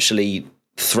potentially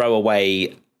throw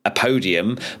away a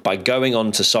podium by going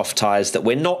on to soft tyres that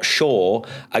we're not sure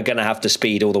are going to have the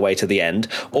speed all the way to the end?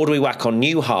 Or do we whack on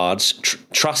new hards,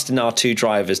 trust in our two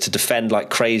drivers to defend like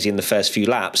crazy in the first few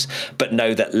laps, but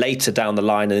know that later down the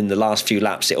line and in the last few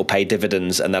laps, it'll pay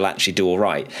dividends and they'll actually do all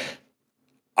right?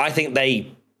 I think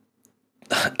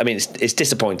it's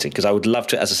disappointing because I would love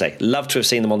to, as I say, love to have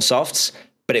seen them on softs,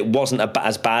 but it wasn't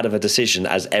as bad of a decision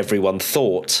as everyone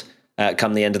thought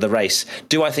come the end of the race.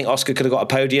 Do I think Oscar could have got a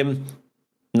podium?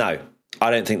 No,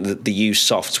 I don't think that the used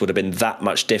softs would have been that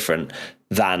much different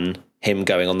than him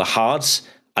going on the hards.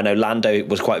 I know Lando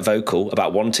was quite vocal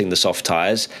about wanting the soft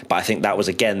tyres, but I think that was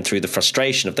again through the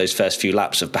frustration of those first few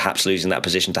laps of perhaps losing that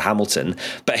position to Hamilton.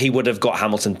 But he would have got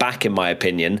Hamilton back, in my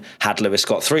opinion, had Lewis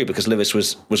got through, because Lewis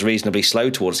was reasonably slow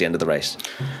towards the end of the race.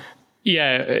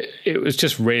 Yeah, it was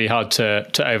just really hard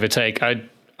to overtake.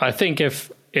 I think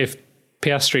if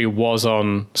Piastri was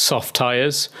on soft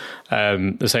tyres,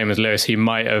 the same as Lewis, he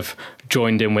might have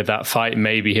joined in with that fight.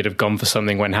 Maybe he'd have gone for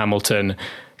something when Hamilton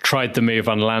tried the move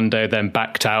on Lando, then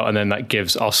backed out, and then that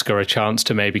gives Oscar a chance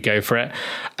to maybe go for it.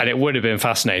 And it would have been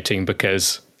fascinating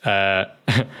because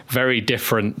very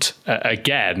different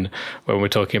again when we're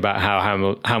talking about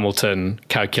how Hamilton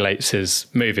calculates his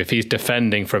move. If he's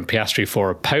defending from Piastri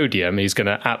for a podium, he's going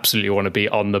to absolutely want to be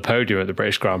on the podium at the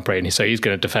British Grand Prix, and so he's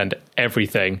going to defend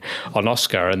everything on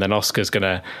Oscar, and then Oscar's going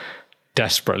to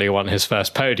desperately want his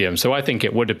first podium. So I think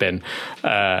it would have been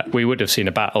we would have seen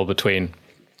a battle between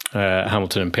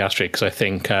Hamilton and Piastri, because I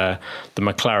think the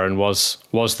McLaren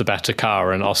was the better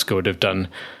car, and Oscar would have done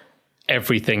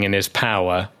everything in his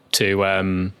power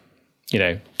to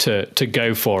to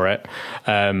go for it.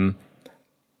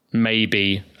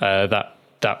 Maybe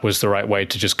that was the right way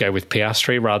to just go with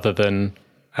Piastri rather than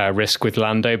risk with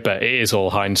Lando, but it is all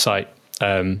hindsight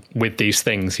with these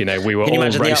things. You know, we were Can you all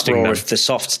imagine the roasting uproar them. if the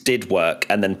softs did work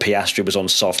and then Piastri was on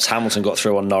softs? Hamilton got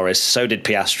through on Norris, so did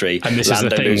Piastri. And this Lando is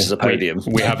the thing. loses the podium.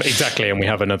 We have and we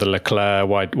have another Leclerc.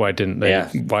 Why didn't they? Yeah.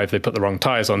 Why have they put the wrong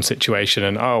tyres on situation?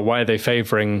 And why are they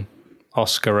favouring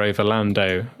Oscar over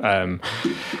Lando?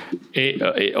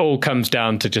 It all comes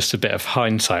down to just a bit of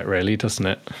hindsight, really, doesn't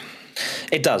it?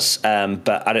 It does,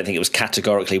 but I don't think it was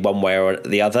categorically one way or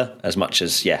the other, as much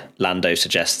as, Lando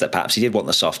suggests that perhaps he did want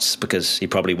the softs because he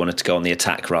probably wanted to go on the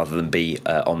attack rather than be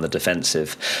on the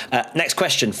defensive. Next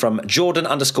question from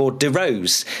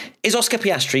Jordan_DeRose. Is Oscar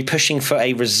Piastri pushing for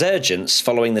a resurgence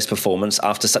following this performance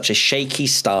after such a shaky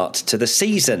start to the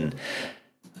season?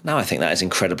 Now, I think that is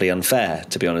incredibly unfair,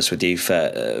 to be honest with you,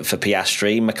 for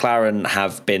Piastri. McLaren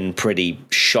have been pretty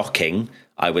shocking,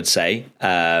 I would say,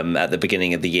 at the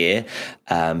beginning of the year.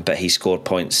 But he scored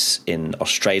points in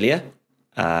Australia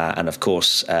and, of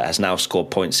course, has now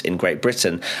scored points in Great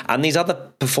Britain. And these other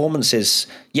performances,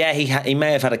 he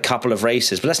may have had a couple of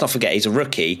races, but let's not forget he's a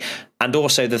rookie. And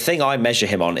also the thing I measure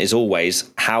him on is always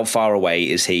how far away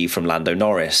is he from Lando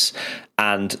Norris.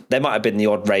 And there might have been the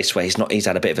odd race where he's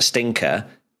had a bit of a stinker.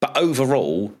 But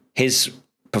overall, his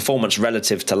performance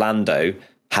relative to Lando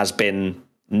has been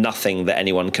nothing that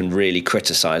anyone can really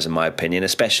criticise, in my opinion,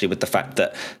 especially with the fact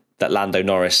that Lando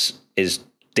Norris is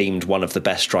deemed one of the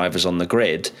best drivers on the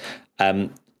grid.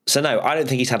 So no, I don't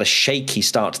think he's had a shaky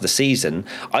start to the season.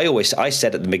 I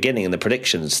said at the beginning in the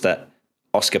predictions that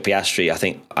Oscar Piastri, I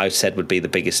think I said, would be the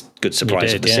biggest good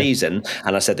surprise of the season.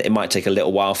 And I said that it might take a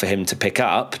little while for him to pick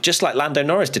up, just like Lando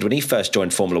Norris did when he first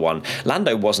joined Formula One.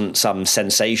 Lando wasn't some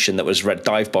sensation that was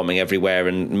dive bombing everywhere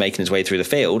and making his way through the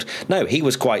field. No, he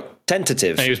was quite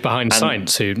tentative. And he was behind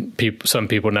Sainz, who some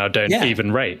people now don't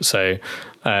even rate. So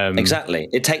exactly.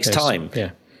 It takes time.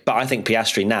 Yeah. But I think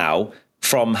Piastri now,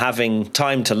 from having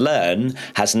time to learn,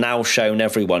 has now shown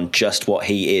everyone just what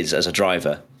he is as a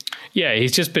driver. Yeah,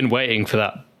 he's just been waiting for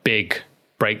that big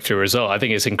breakthrough result. I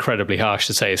think it's incredibly harsh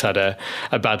to say he's had a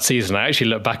bad season. I actually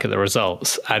look back at the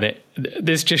results, and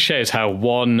this just shows how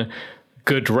one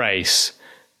good race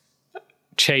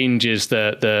changes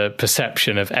the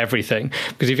perception of everything.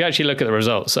 Because if you actually look at the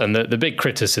results and the big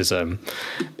criticism,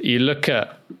 you look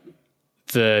at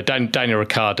the Daniel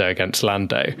Ricciardo against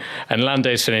Lando, and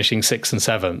Lando's finishing 6th and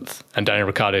 7th, and Daniel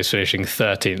Ricciardo's finishing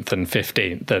 13th and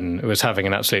 15th, and was having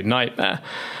an absolute nightmare.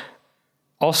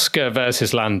 Oscar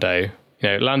versus Lando,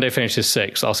 Lando finishes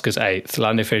 6th, Oscar's 8th.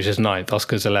 Lando finishes 9th,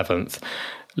 Oscar's 11th.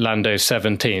 Lando's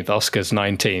 17th, Oscar's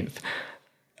 19th.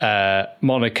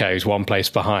 Monaco's 1 place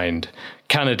behind.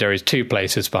 Canada is 2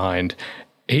 places behind.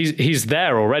 He's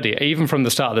there already, even from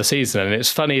the start of the season. And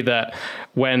it's funny that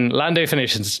when Lando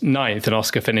finishes 9th and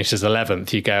Oscar finishes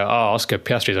 11th, you go, Oscar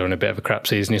Piastri's having a bit of a crap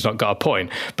season. He's not got a point.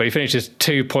 But he finishes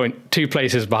 2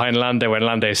 places behind Lando when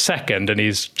Lando's 2nd, and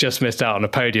he's just missed out on a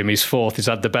podium. He's 4th. He's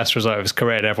had the best result of his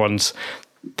career, and everyone's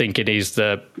thinking he's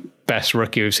the best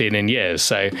rookie we've seen in years.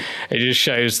 So it just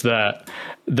shows that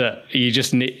you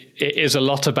just need, it is a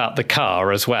lot about the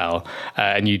car as well.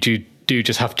 And you do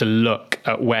just have to look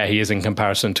at where he is in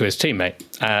comparison to his teammate.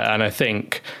 And I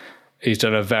think he's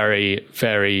done a very,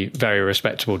 very, very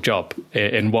respectable job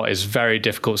in what is very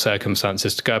difficult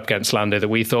circumstances to go up against Lando that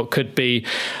we thought could be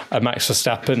a Max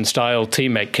Verstappen style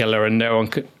teammate killer. And no one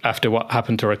could, after what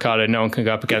happened to Ricciardo, no one can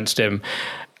go up against him.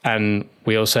 And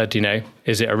we all said,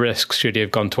 is it a risk? Should he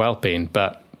have gone to Alpine?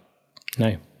 But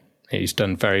no, he's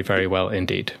done very, very well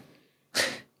indeed.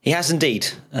 He has indeed.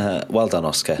 Well done,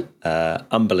 Oscar.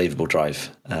 Unbelievable drive.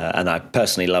 And I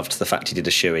personally loved the fact he did a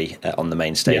shoey on the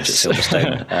main stage at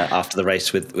Silverstone after the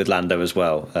race with Lando as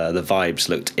well. The vibes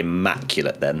looked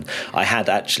immaculate then.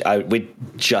 We'd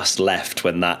just left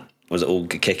when that was all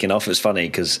kicking off. It was funny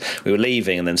because we were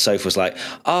leaving and then Soph was like,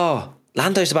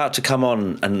 Lando's about to come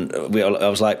on. And I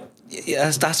was like,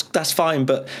 yes, that's fine,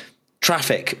 but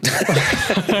traffic.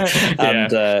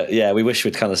 And we wish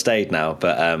we'd kind of stayed now,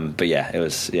 but it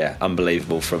was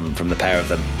unbelievable from the pair of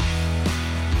them.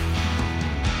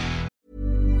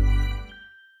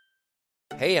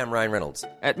 Hey, I'm Ryan Reynolds.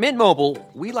 At Mint Mobile,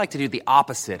 we like to do the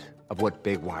opposite of what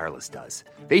Big Wireless does.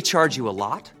 They charge you a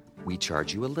lot, we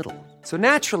charge you a little. So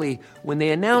naturally, when they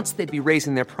announced they'd be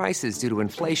raising their prices due to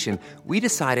inflation, we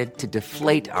decided to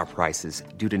deflate our prices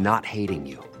due to not hating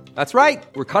you. That's right.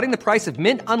 We're cutting the price of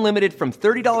Mint Unlimited from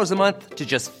 $30 a month to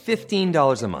just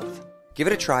 $15 a month. Give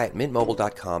it a try at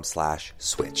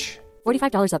mintmobile.com/switch.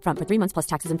 $45 up front for 3 months plus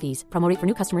taxes and fees. Promo rate for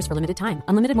new customers for limited time.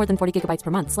 Unlimited more than 40 gigabytes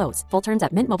per month. Slows full terms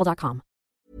at mintmobile.com.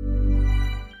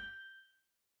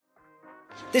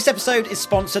 This episode is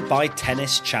sponsored by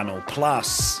Tennis Channel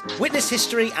Plus. Witness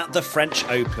history at the French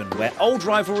Open, where old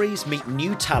rivalries meet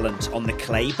new talent on the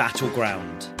clay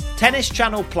battleground. Tennis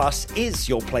Channel Plus is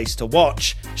your place to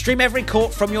watch. Stream every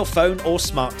court from your phone or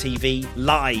smart TV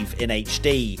live in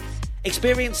HD.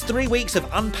 Experience 3 weeks of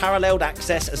unparalleled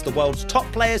access as the world's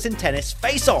top players in tennis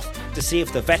face off to see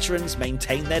if the veterans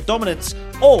maintain their dominance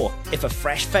or if a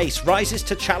fresh face rises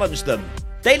to challenge them.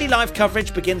 Daily live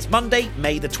coverage begins Monday,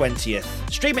 May the 20th.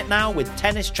 Stream it now with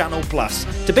Tennis Channel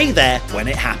Plus to be there when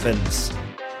it happens.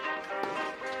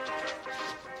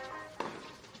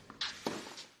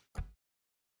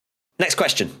 Next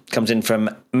question comes in from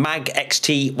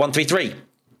MagXT133.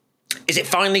 Is it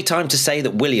finally time to say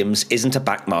that Williams isn't a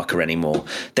backmarker anymore?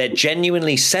 They're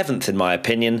genuinely 7th in my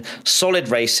opinion, solid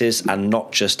races and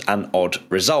not just an odd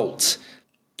result.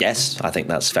 Yes, I think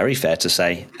that's very fair to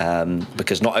say,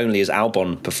 because not only is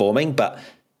Albon performing, but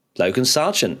Logan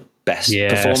Sargent, best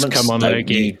performance. Come on,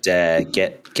 Logie. You dare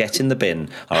get in the bin,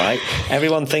 all right?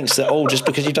 Everyone thinks that, just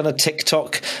because you've done a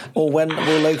TikTok, or when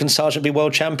will Logan Sargent be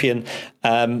world champion?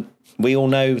 We all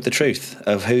know the truth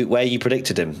of where you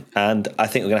predicted him, and I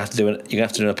think you're going to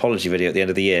have to do an apology video at the end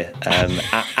of the year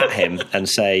at him and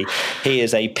say he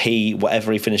is a P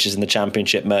whatever he finishes in the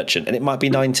championship merchant, and it might be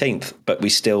 19th, but we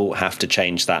still have to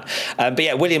change that. But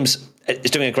yeah, Williams is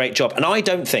doing a great job, and I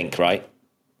don't think, right,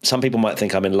 some people might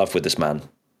think I'm in love with this man,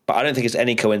 but I don't think it's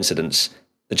any coincidence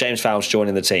that James Vowles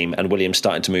joining the team and Williams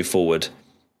starting to move forward.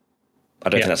 I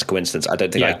don't think that's a coincidence. I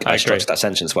don't think I structured that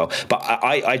sentence well. But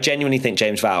I genuinely think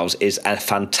James Vowles is a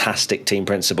fantastic team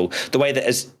principal. The way that,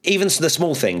 as even the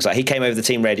small things, like he came over the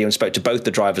team radio and spoke to both the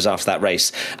drivers after that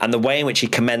race, and the way in which he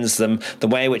commends them, the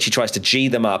way in which he tries to G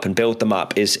them up and build them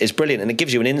up is brilliant. And it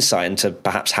gives you an insight into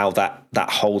perhaps how that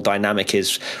whole dynamic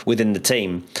is within the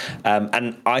team.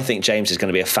 And I think James is going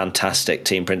to be a fantastic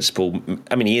team principal.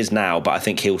 I mean, he is now, but I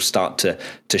think he'll start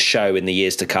to show in the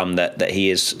years to come that he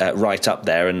is right up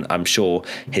there. And I'm sure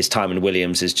his time in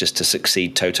Williams is just to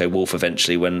succeed Toto Wolff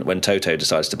eventually when Toto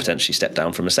decides to potentially step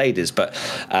down from Mercedes. But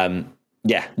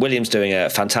Williams doing a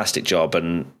fantastic job,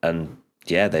 and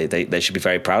they should be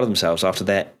very proud of themselves after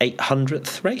their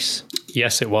 800th race.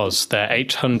 Yes, it was their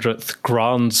 800th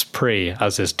Grands Prix,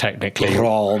 as is technically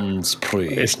Grands Prix.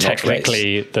 It's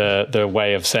technically the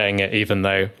way of saying it, even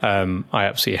though I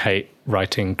absolutely hate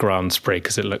writing Grands Prix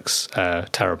because it looks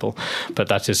terrible, but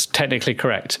that is technically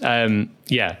correct.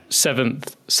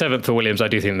 Seventh for Williams. I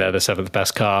do think they're the 7th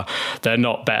best car. They're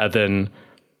not better than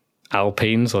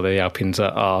Alpines, or the Alpines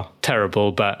are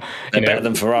terrible, but they're better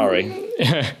than Ferrari.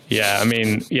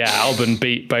 Albon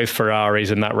beat both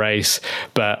Ferraris in that race,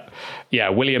 but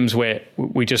Williams,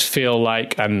 we just feel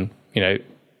like, and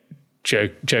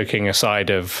joking aside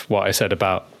of what I said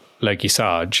about Logie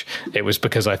Sarge, it was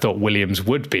because I thought Williams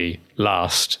would be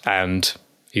last, and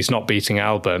he's not beating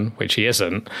Albon, which he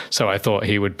isn't, so I thought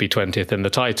he would be 20th in the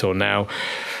title. Now,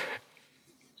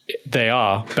 they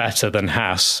are better than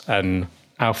Haas, and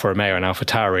Alfa Romeo and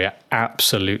AlphaTauri are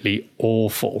absolutely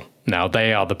awful. Now,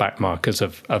 they are the backmarkers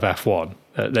of F1.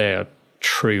 They are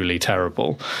truly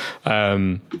terrible. Williams,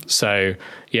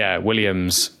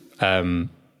 they are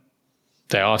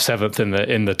 7th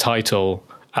in the title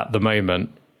at the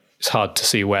moment. It's hard to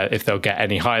see if they'll get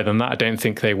any higher than that. I don't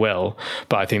think they will,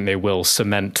 but I think they will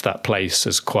cement that place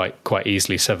as quite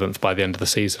easily 7th by the end of the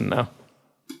season now.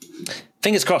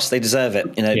 Fingers crossed, they deserve it.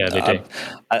 Yeah, they do.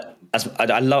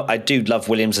 I do love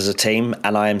Williams as a team,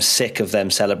 and I am sick of them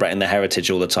celebrating their heritage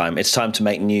all the time. It's time to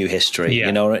make new history. Yeah.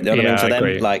 You know what I mean for them?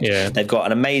 Agree. They've got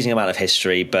an amazing amount of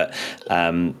history, but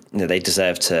they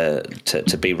deserve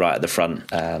to be right at the front,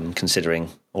 considering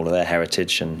all of their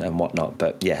heritage and whatnot.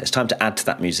 But yeah, it's time to add to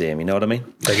that museum. You know what I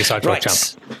mean? Right.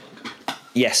 Champ.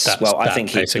 Yes, I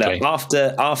think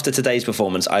after today's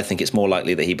performance, I think it's more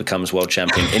likely that he becomes world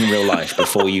champion in real life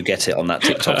before you get it on that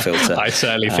TikTok filter. I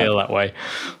certainly feel that way.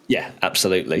 Yeah,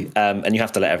 absolutely. And you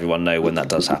have to let everyone know when that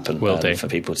does happen. Will do. For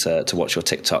people to watch your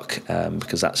TikTok,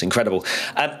 because that's incredible.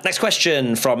 Next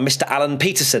question from Mr. Alan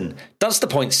Peterson. Does the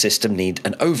points system need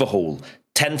an overhaul?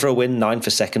 10 for a win, 9 for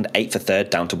second, 8 for third,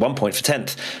 down to 1 point for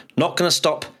 10th. Not going to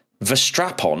stop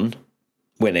Verstappen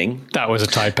winning. That was a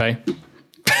typo.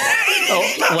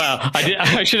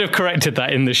 I should have corrected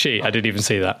that in the sheet. I didn't even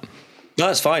see that. No,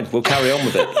 that's fine. We'll carry on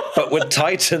with it. But would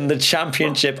tighten the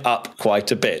championship up quite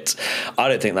a bit. I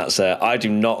don't think I do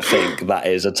not think that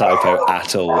is a typo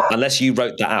at all. Unless you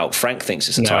wrote that out. Frank thinks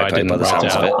it's a typo by the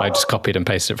sounds of it. I just copied and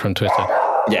pasted it from Twitter.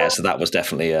 Yeah, so that was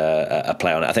definitely a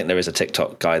play on it. I think there is a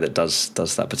TikTok guy that does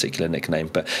that particular nickname.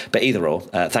 But either or,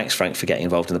 thanks, Frank, for getting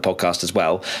involved in the podcast as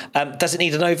well. Does it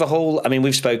need an overhaul? I mean,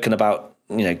 we've spoken about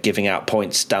giving out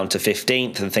points down to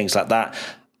 15th and things like that.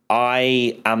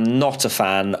 I am not a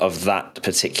fan of that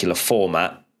particular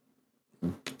format.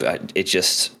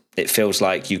 It feels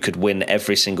like you could win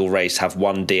every single race, have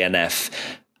one DNF,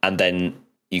 and then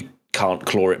you can't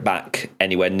claw it back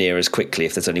anywhere near as quickly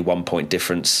if there's only 1 point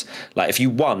difference. Like if you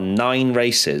won 9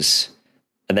 races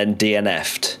and then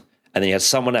DNF'd, and then you had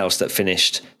someone else that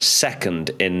finished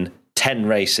second in 10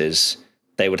 races,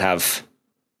 they would have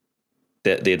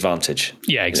the advantage.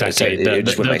 Yeah, exactly. So it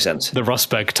just wouldn't make sense. The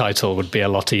Rosberg title would be a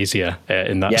lot easier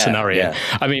in that scenario. Yeah.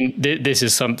 I mean, this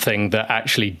is something that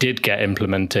actually did get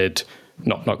implemented,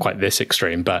 not quite this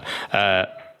extreme, but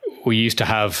we used to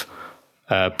have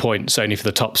points only for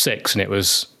the top 6, and it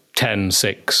was 10,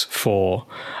 6, 4,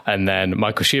 and then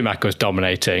Michael Schumacher was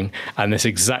dominating, and this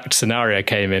exact scenario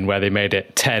came in where they made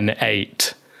it 10,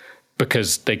 8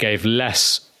 because they gave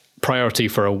less priority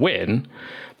for a win,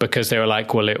 because they were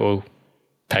like, well, it will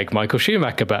peg Michael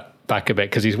Schumacher back a bit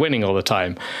because he's winning all the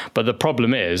time. But the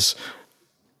problem is,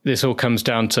 this all comes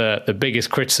down to the biggest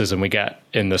criticism we get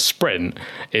in the sprint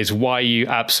is why are you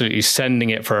absolutely sending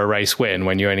it for a race win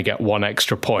when you only get 1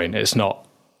 extra point? It's not,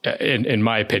 in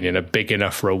my opinion, a big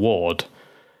enough reward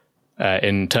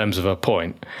in terms of a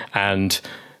point. And,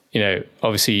 you know,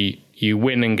 obviously you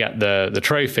win and get the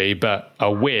trophy, but a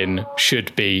win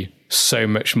should be so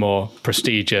much more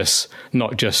prestigious,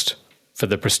 not just for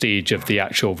the prestige of the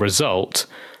actual result,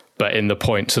 but in the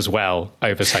points as well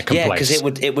over second place. Yeah,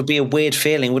 because it would be a weird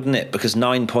feeling, wouldn't it? Because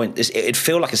 9 points, it'd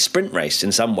feel like a sprint race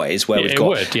in some ways, where we've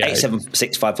got 8, 7,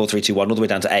 6, 5, 4, 3, 2, 1, all the way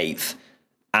down to 8th.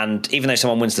 And even though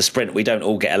someone wins the sprint, we don't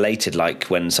all get elated like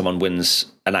when someone wins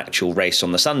an actual race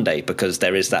on the Sunday, because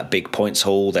there is that big points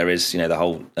haul. There is, you know, the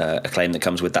whole acclaim that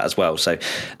comes with that as well. So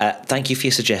thank you for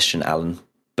your suggestion, Alan,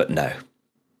 but no.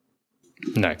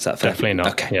 No, is that fair? Definitely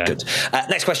not. Okay, good.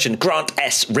 Next question, Grant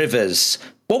S. Rivers.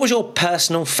 What was your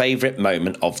personal favourite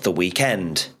moment of the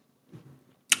weekend?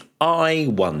 I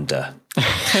wonder.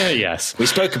 Yes. We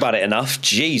spoke about it enough.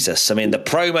 Jesus. I mean, the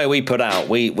promo we put out,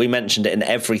 we mentioned it in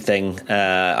everything.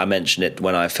 I mentioned it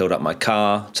when I filled up my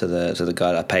car to the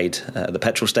guy that I paid at the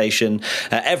petrol station.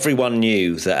 Everyone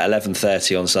knew that at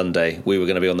 11:30 on Sunday we were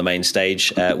going to be on the main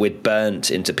stage. We'd burnt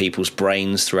into people's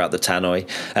brains throughout the tannoy,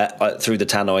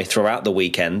 throughout the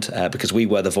weekend, because we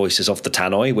were the voices of the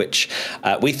tannoy, which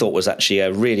we thought was actually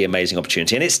a really amazing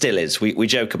opportunity, and it still is. We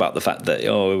joke about the fact that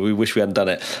we wish we hadn't done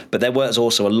it, but there was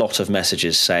also a lot of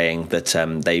messages saying that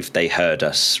they heard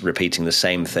us repeating the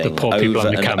same thing over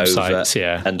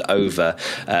and over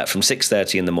from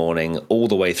 6:30 in the morning all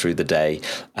the way through the day.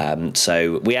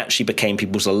 So we actually became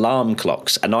people's alarm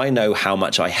clocks, and I know how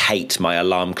much I hate my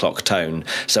alarm clock tone,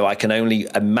 so I can only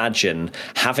imagine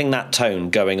having that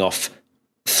tone going off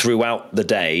throughout the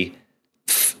day.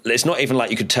 It's not even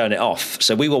like you could turn it off,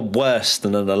 so we were worse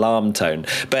than an alarm tone.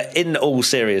 But in all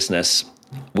seriousness,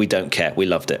 we don't care. We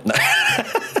loved it.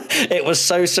 It was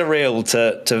so surreal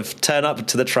to turn up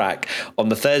to the track on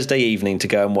the Thursday evening to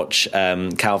go and watch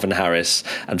Calvin Harris,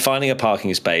 and finding a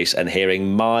parking space and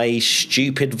hearing my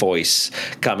stupid voice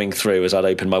coming through as I'd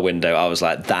open my window. I was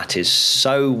like, that is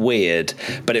so weird.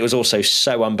 But it was also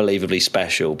so unbelievably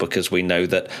special, because we know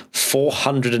that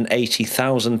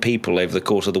 480,000 people over the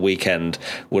course of the weekend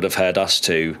would have heard us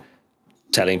two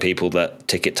telling people that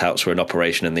ticket touts were in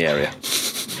operation in the area.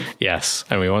 Yes,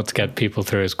 and we want to get people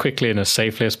through as quickly and as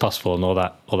safely as possible, and all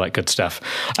that good stuff.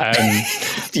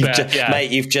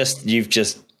 Mate, you've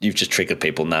just triggered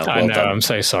people now. I know. I'm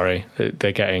so sorry.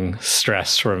 They're getting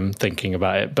stress from thinking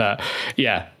about it. But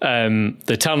yeah,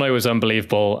 the tannoy was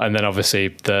unbelievable, and then obviously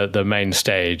the main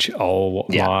stage. Oh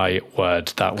my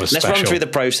word, that was Let's special. run through the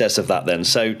process of that then.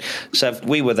 So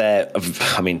we were there,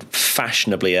 I mean,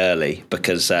 fashionably early,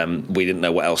 because we didn't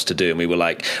know what else to do, and we were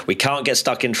like, we can't get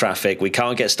stuck in traffic. We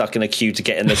can't get stuck in a queue to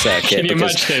get in the circuit. Can you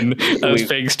imagine us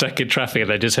being stuck in traffic and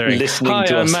they're just hearing, "Hi,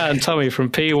 I'm Matt and Tommy from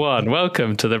P1.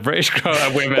 Welcome to the British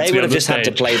Grand Prix." They would have just had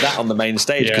to play that on the main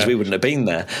stage, because we wouldn't have been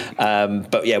there.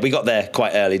 But yeah, we got there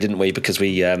quite early, didn't we? Because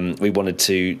we wanted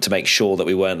to make sure that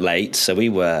we weren't late. So we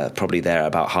were probably there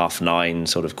about 9:30,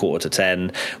 sort of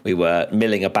 9:45. We were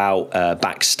milling about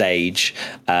backstage,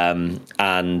 and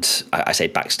I say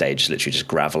backstage, literally just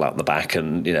gravel out the back,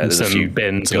 and there's a few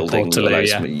bins, buildings.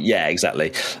 Yeah,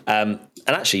 exactly.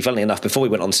 And actually, funnily enough, before we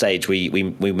went on stage, we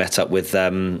met up with,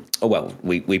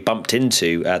 we bumped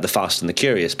into the Fast and the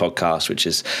Curious podcast, which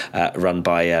is run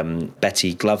by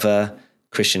Betty Glover,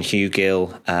 Christian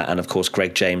Hugill, and of course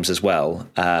Greg James as well.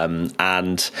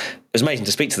 And it was amazing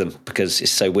to speak to them, because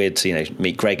it's so weird to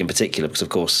meet Greg in particular, because of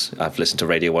course I've listened to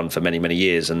Radio 1 for many, many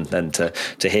years, and then to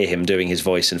hear him doing his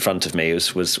voice in front of me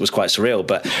was quite surreal.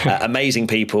 But amazing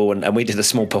people, and we did a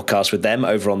small podcast with them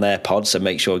over on their pod, so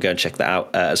make sure to go and check that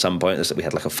out at some point. We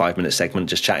had like a 5-minute segment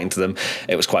just chatting to them.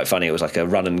 It was quite funny. It was like a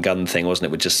run and gun thing, wasn't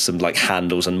it, with just some like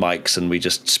handles and mics, and we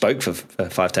just spoke for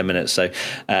 5-10 minutes. So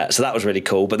that was really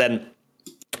cool. But then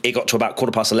it got to about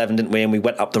 11:15, didn't we? And we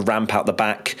went up the ramp out the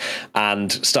back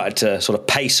and started to sort of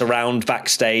pace around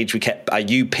backstage.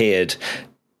 You peered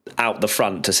out the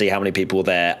front to see how many people were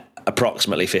there,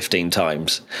 approximately 15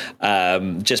 times,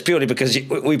 just purely because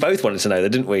we both wanted to know,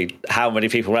 didn't we, how many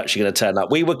people were actually going to turn up.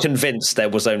 We were convinced there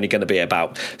was only going to be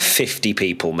about 50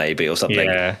 people maybe or something.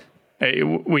 Yeah,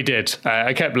 we did.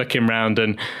 I kept looking around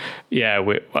and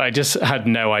I just had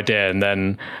no idea. And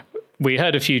then we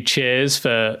heard a few cheers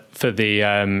for the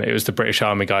it was the British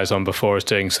Army guys on before us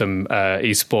doing some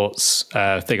esports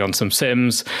thing on some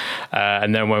Sims,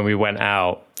 and then when we went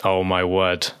out, oh my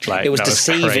word, like, it was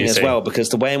deceiving crazy as well, because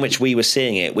the way in which we were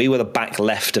seeing it, we were the back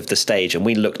left of the stage and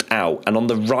we looked out, and on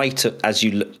the right, as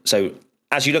you look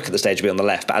at the stage, it'll be on the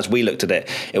left, but as we looked at it,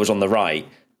 it was on the right.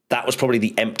 That was probably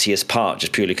the emptiest part,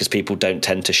 just purely because people don't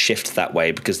tend to shift that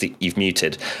way because you've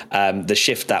muted. The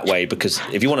shift that way, because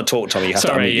if you want to talk, Tommy, you have to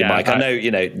unmute your mic. I know,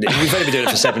 you've only been doing it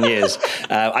for 7 years.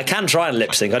 I can try and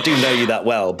lip sync. I do know you that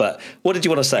well, but what did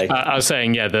you want to say? I was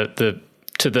saying,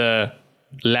 to the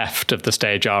left of the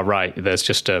stage, our right, there's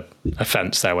just a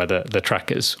fence there where the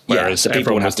track is. Whereas so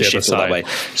people would have to shift all that way.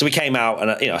 So we came out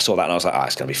and I saw that and I was like,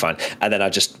 it's going to be fine. And then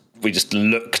we just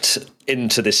looked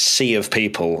into this sea of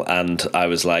people and I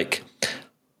was like,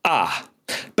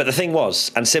 But the thing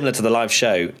was, and similar to the live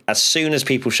show, as soon as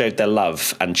people showed their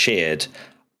love and cheered,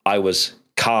 I was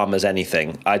calm as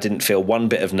anything. I didn't feel one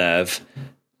bit of nerves.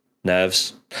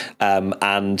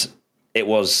 And it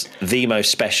was the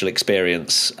most special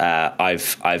experience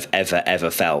I've ever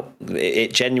felt.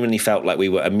 It genuinely felt like we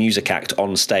were a music act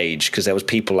on stage, because there was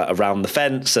people around the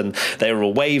fence and they were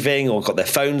all waving or got their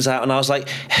phones out. And I was like,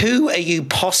 who are you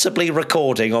possibly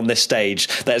recording on this stage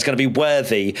that is going to be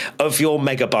worthy of your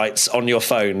megabytes on your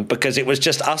phone? Because it was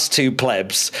just us two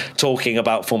plebs talking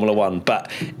about Formula One. But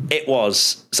it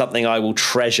was something I will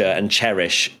treasure and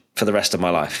cherish for the rest of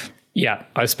my life. Yeah,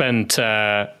 I spent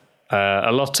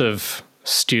a lot of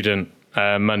student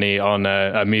money on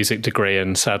a music degree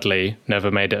and sadly never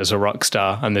made it as a rock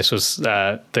star. And this was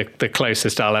the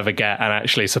closest I'll ever get, and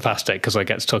actually surpassed it because I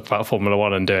get to talk about Formula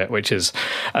One and do it, which is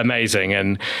amazing.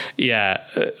 And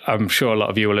I'm sure a lot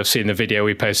of you will have seen the video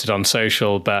we posted on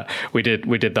social, but we did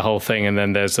the whole thing. And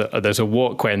then there's a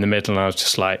walkway in the middle, and I was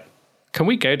just like, can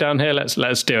we go down here? Let's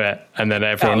do it. And then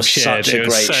everyone cheered. It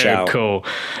was so cool.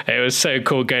 It was so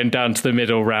cool going down to the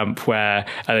middle ramp and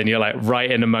then you're like right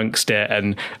in amongst it.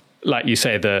 And like you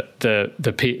say,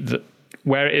 the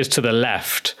where it is to the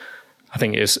left, I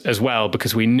think is as well,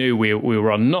 because we knew we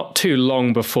were on not too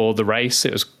long before the race.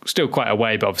 It was still quite a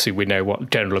way, but obviously we know what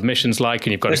general admission's like,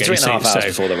 and you've got to get your seats. 3.5 hours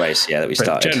before the race, that we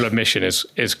started. General admission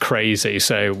is crazy.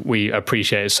 So we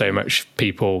appreciate so much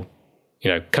people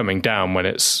coming down when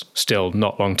it's still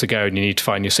not long to go and you need to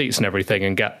find your seats and everything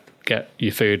and get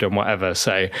your food and whatever.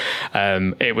 So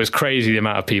it was crazy the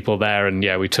amount of people there. And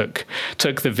we took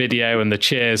the video and the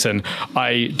cheers, and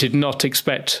I did not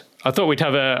expect, I thought we'd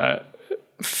have a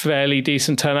fairly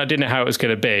decent turn. I didn't know how it was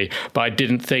going to be, but I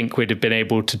didn't think we'd have been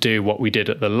able to do what we did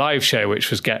at the live show,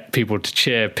 which was get people to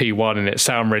cheer P1 and it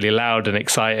sound really loud and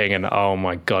exciting. And oh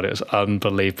my God, it was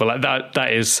unbelievable. Like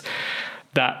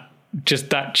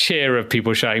that cheer of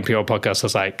people shouting P1 podcast, I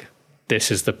was like, this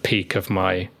is the peak of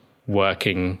my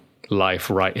working life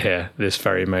right here, this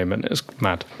very moment. It's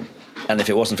mad. And if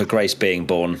it wasn't for Grace being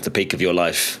born, the peak of your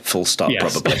life, full stop,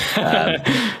 yes. Probably.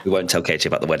 We won't tell Katie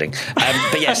about the wedding.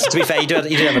 But yes, to be fair, you did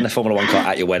have a Formula One car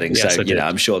at your wedding. Yes, so,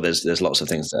 I'm sure there's lots of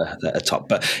things that are top.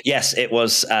 But yes, it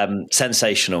was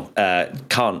sensational.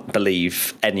 Can't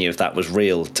believe any of that was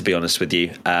real, to be honest with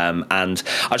you. And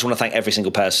I just want to thank every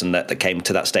single person that came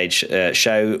to that stage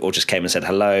show or just came and said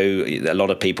hello. A lot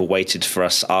of people waited for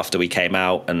us after we came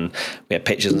out, and we had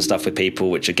pictures and stuff with people,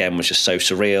 which again was just so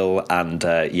surreal. And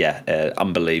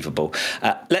unbelievable.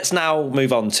 Let's now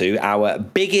move on to our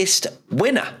biggest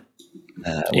winner.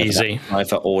 Easy.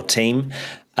 Driver or team.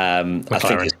 I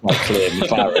think it's quite clear.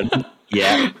 McLaren.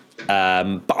 Yeah.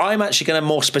 But I'm actually going to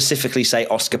more specifically say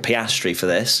Oscar Piastri for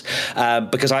this,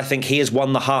 because I think he has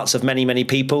won the hearts of many, many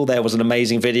people. There was an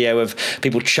amazing video of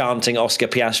people chanting Oscar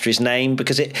Piastri's name,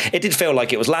 because it did feel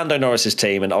like it was Lando Norris's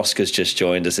team and Oscar's just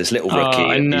joined as this little rookie.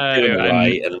 And he's doing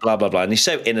right and blah, blah, blah. And he's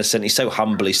so innocent, he's so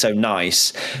humble, he's so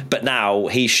nice. But now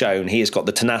he's shown he has got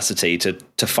the tenacity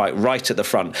to fight right at the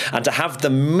front and to have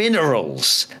the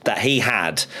minerals that he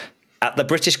had at the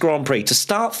British Grand Prix to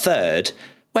start third,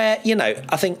 where,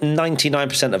 I think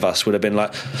 99% of us would have been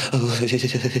like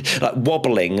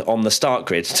wobbling on the start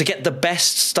grid. To get the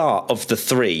best start of the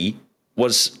three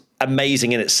was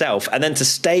amazing in itself. And then to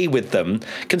stay with them,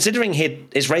 considering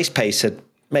his race pace had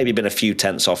maybe been a few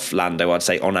tenths off Lando, I'd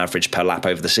say on average per lap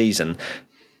over the season,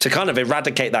 to kind of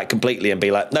eradicate that completely and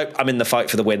be like, nope, I'm in the fight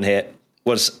for the win here,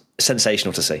 was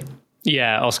sensational to see.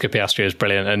 Yeah, Oscar Piastri is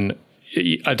brilliant, and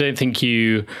I don't think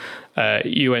you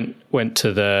went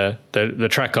to the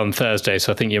track on Thursday,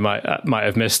 so I think you might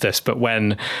have missed this. But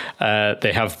when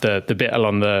they have the bit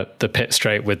along the pit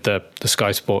straight with the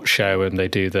Sky Sports show, and they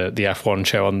do the F1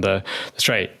 show on the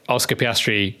straight, Oscar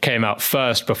Piastri came out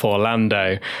first before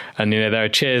Lando, and there were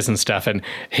cheers and stuff. And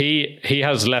he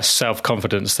has less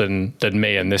self-confidence than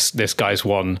me, and this guy's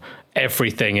won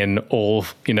everything in all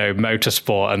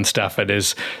motorsport and stuff, and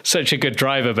is such a good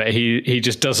driver, but he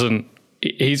just doesn't.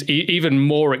 He's even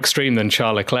more extreme than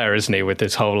Charles Leclerc, isn't he, with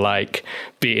this whole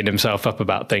beating himself up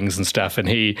about things and stuff. And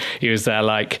he was there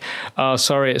oh,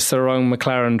 sorry, it's the wrong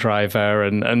McLaren driver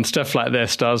and stuff like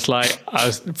this. And I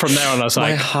was from there on, I was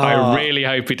I really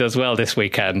hope he does well this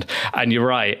weekend. And you're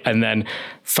right. And then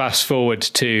fast forward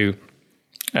to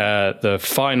the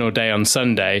final day on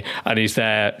Sunday, and he's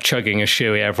there chugging a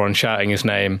shoey, everyone shouting his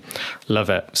name.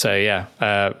 Love it. So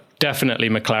yeah, definitely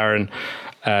McLaren.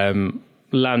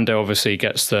 Lando obviously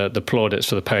gets the plaudits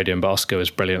for the podium, but Oscar was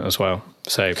brilliant as well.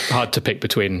 So hard to pick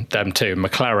between them two.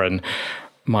 McLaren,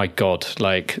 my God,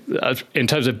 in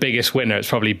terms of biggest winner, it's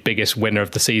probably biggest winner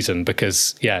of the season,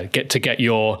 because get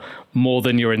your more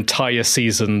than your entire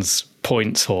season's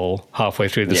points haul halfway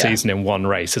through the season in one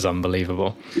race is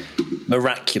unbelievable.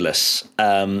 Miraculous.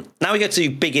 Now we go to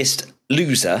biggest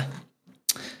loser.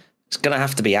 It's going to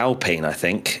have to be Alpine, I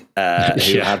think,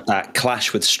 who had that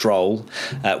clash with Stroll,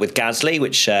 with Gasly,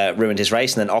 which ruined his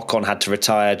race. And then Ocon had to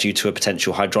retire due to a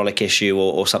potential hydraulic issue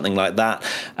or something like that.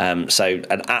 So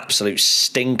an absolute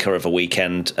stinker of a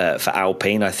weekend for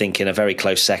Alpine. I think in a very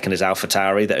close second is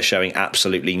AlphaTauri, that are showing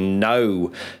absolutely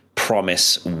no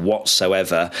promise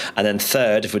whatsoever. And then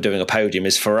third, if we're doing a podium,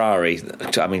 is Ferrari.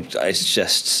 I mean, it's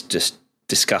just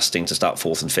disgusting to start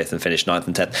 4th and 5th and finish 9th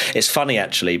and 10th. It's funny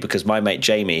actually, because my mate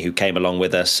Jamie, who came along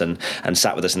with us and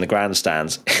sat with us in the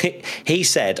grandstands, he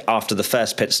said after the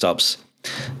first pit stops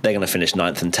they're going to finish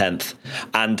 9th and 10th,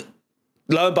 and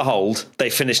lo and behold they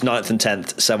finished 9th and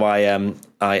 10th. So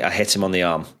I hit him on the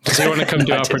arm. So you want to come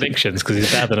do our predictions, because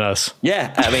he's better than us?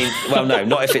 Yeah, I mean, well, no,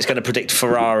 not if it's going to predict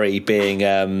Ferrari being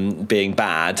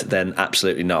bad, then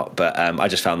absolutely not. But I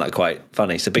just found that quite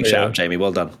funny. So big shout out, Jamie,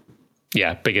 well done.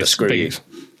 Yeah, biggest.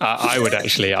 I would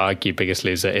actually argue biggest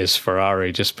loser is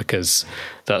Ferrari, just because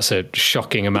that's a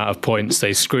shocking amount of points.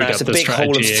 They screwed up the strategy. That's a big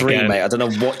haul of 3, again, mate. I don't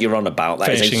know what you're on about.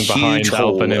 That is a huge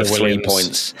haul of 3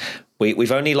 points.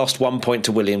 We've only lost 1 point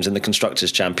to Williams in the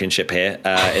Constructors' Championship here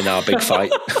in our big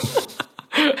fight.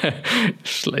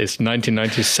 It's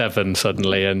 1997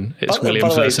 suddenly, and it's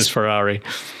Williams versus Ferrari.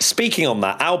 Speaking on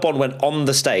that, Albon went on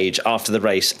the stage after the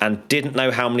race and didn't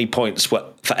know how many points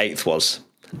for 8th was.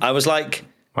 I was like,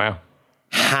 wow.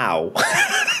 How?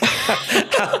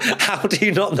 How do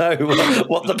you not know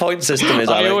what the point system is,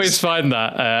 Alex? I always find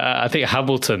that. I think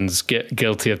Hamilton's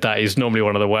guilty of that. He's normally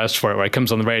one of the worst for it, where he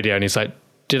comes on the radio and he's like,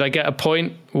 did I get a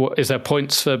point? Is there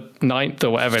points for 9th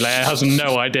or whatever? He has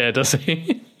no idea, does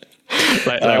he?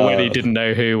 When he didn't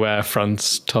know who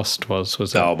Franz Tost was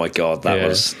it? Oh my God, that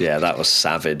was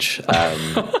savage.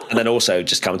 And then also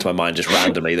just come to my mind just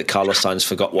randomly that Carlos Sainz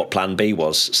forgot what plan B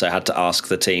was, so I had to ask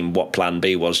the team what plan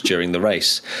B was during the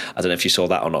race. I don't know if you saw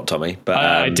that or not, Tommy, but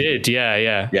I did.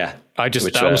 Yeah.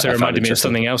 That also reminded me of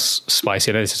something else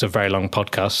spicy. I know this is a very long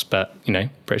podcast, but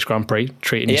British Grand Prix,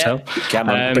 treating yourself.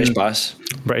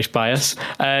 British bias.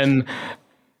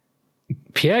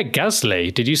 Pierre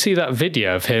Gasly, did you see that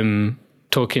video of him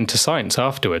talking to Sainz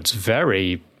afterwards?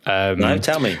 Very... no,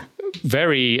 tell me.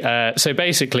 Very... so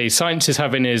basically, Sainz is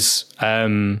having his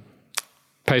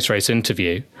post-race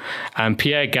interview, and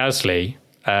Pierre Gasly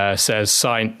goes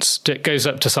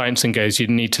up to Sainz and goes, you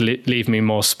need to leave me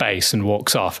more space, and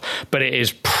walks off. But it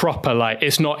is proper,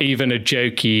 it's not even a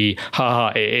jokey,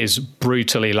 haha, it is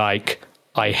brutally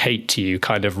I hate you,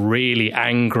 kind of really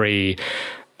angry...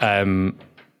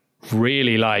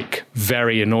 really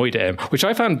very annoyed at him, which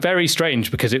I found very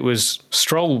strange, because it was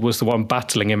Stroll was the one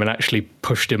battling him and actually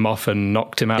pushed him off and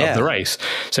knocked him out of the race.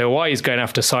 So why he's going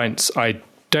after Sainz, I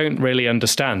don't really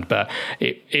understand, but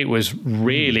it was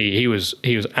really, he was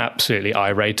absolutely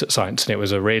irate at Sainz, and it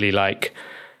was a really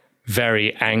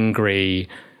very angry,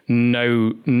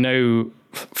 no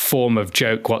form of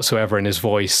joke whatsoever in his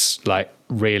voice,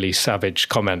 really savage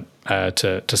comment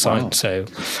to Sainz. Wow. So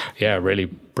yeah, really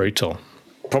brutal.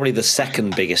 Probably the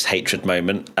second biggest hatred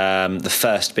moment. The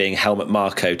first being Helmut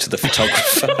Marko to the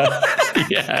photographer.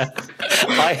 Yeah.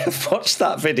 I have watched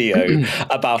that video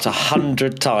about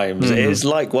 100 times. It is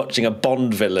like watching a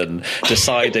Bond villain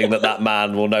deciding that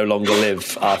man will no longer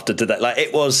live after today. Like,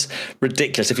 it was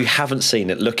ridiculous. If you haven't seen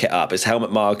it, look it up. It's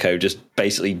Helmut Marko just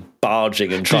basically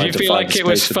barging and trying to find. Did you feel like it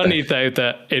was funny though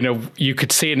that you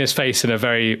could see in his face in a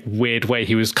very weird way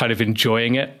he was kind of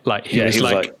enjoying it? Like he was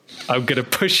like, I'm going to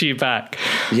push you back.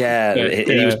 Yeah,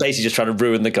 he was basically just trying to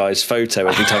ruin the guy's photo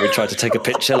every time he tried to take a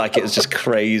picture. Like, it was just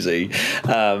crazy.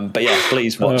 But yeah,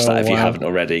 please watch that if you haven't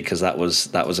already, because that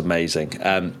was amazing.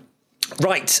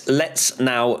 Right, let's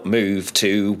now move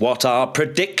to what our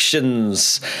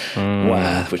predictions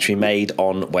were, which we made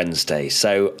on Wednesday.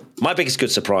 So my biggest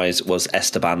good surprise was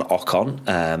Esteban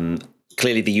Ocon.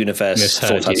 Clearly the universe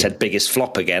thought I said biggest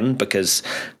flop again, because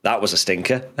that was a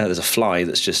stinker. There's a fly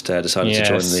that's just decided to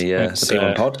join the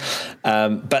P1 pod.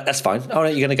 But that's fine. Oh, no,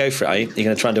 you're going to go for it, are you? You're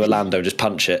going to try and do a Lando and just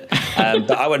punch it.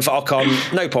 But I went for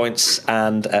Ocon, no points.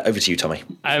 And over to you, Tommy.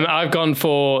 I've gone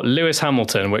for Lewis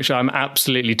Hamilton, which I'm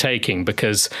absolutely taking,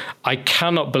 because I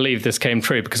cannot believe this came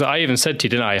true. Because I even said to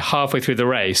you, didn't I, halfway through the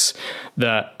race,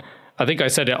 that I think I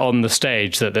said it on the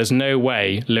stage, that there's no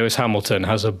way Lewis Hamilton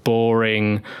has a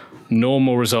boring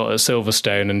normal result at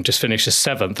Silverstone and just finishes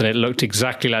 7th, and it looked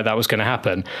exactly like that was going to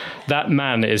happen. That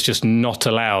man is just not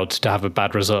allowed to have a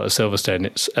bad result at Silverstone.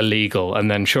 It's illegal. And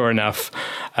then sure enough,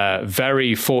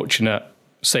 very fortunate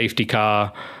safety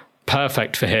car,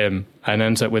 perfect for him, and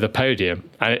ends up with a podium.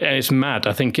 And it's mad.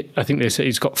 I think they say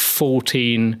he's got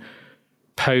 14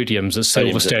 podiums at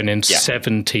Silverstone in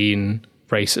 17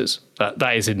 races.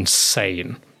 That is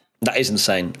insane. That is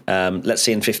insane. Let's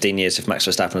see in 15 years if Max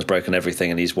Verstappen has broken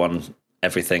everything and he's won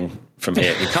everything from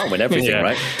here. You can't win everything,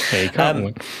 right? Yeah, you can't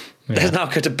win. Yeah. There's now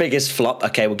got a biggest flop.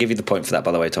 Okay, we'll give you the point for that,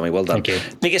 by the way, Tommy. Well done.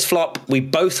 Biggest flop, we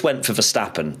both went for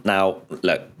Verstappen. Now,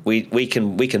 look, we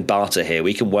can barter here.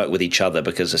 We can work with each other,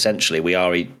 because essentially we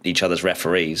are each other's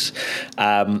referees.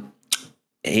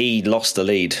 He lost the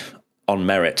lead on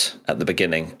merit at the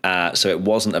beginning, so it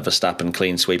wasn't a Verstappen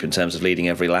clean sweep in terms of leading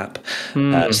every lap.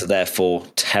 So therefore,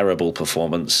 terrible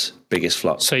performance, biggest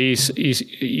flop. So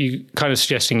you kind of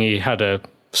suggesting he had a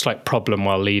slight problem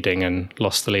while leading and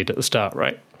lost the lead at the start,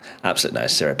 right? Absolutely no,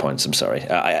 0 points. I'm sorry.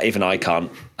 Even I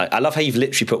can't. I love how you've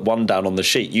literally put one down on the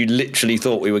sheet. You literally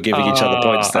thought we were giving each other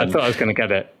points then. I thought I was going to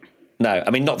get it. No, I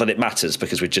mean, not that it matters,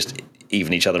 because we just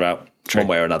even each other out one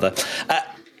way or another.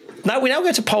 Now we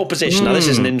go to pole position. Now this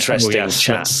is an interesting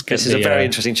chat. This is a very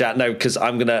interesting chat. No, because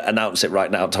I'm going to announce it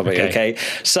right now, Tommy. Okay.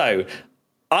 So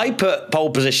I put pole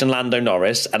position Lando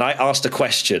Norris, and I asked a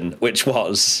question, which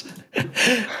was,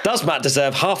 does Matt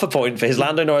deserve half a point for his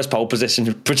Lando Norris pole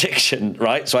position prediction?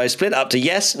 Right. So I split it up to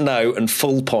yes, no, and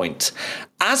full point.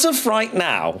 As of right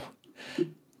now,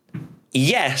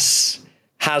 yes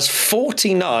has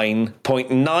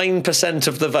 49.9%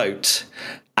 of the vote,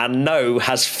 and no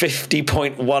has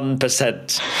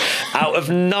 50.1%. Out of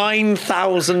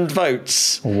 9,000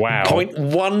 votes. Wow.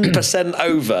 0.1%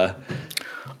 over.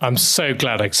 I'm so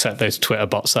glad I set those Twitter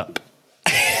bots up.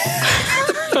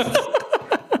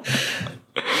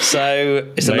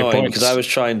 So it's annoying, because I was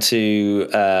trying to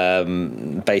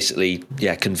basically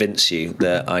convince you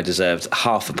that I deserved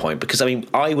half a point, because I mean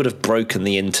I would have broken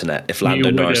the internet if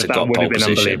Lando Norris had got pole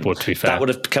position. To be fair. That would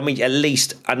have. Can we at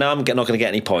least? I know I'm not going to get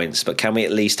any points, but can we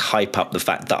at least hype up the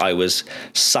fact that I was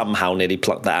somehow nearly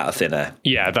plucked that out of thin air?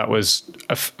 Yeah, that was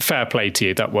a fair play to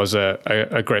you. That was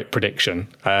a great prediction.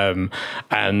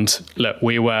 And look,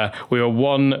 we were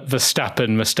one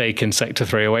Verstappen mistake in Sector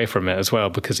 3 away from it as well,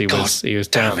 because he was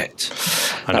down. It.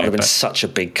 That would have been such a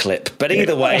big clip. But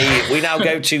either way, we now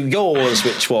go to yours,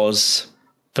 which was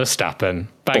Verstappen.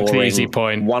 Back to the easy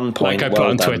point. 1 point. Like I put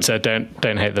on Twitter, don't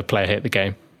hate the player, hate the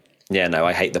game. Yeah, no,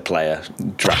 I hate the player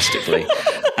drastically.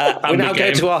 We now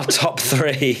go to our top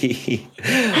 3.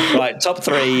 Right, top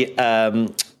 3.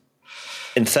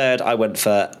 In third, I went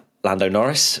for Lando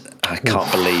Norris. I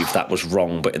can't believe that was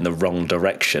wrong, but in the wrong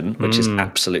direction, which is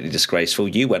absolutely disgraceful.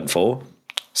 You went for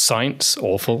Sainz,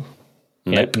 awful.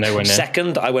 Nope. Nowhere near.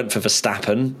 Second, I went for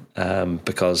Verstappen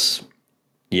because,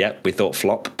 we thought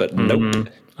flop, but nope.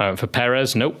 I went for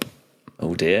Perez, nope.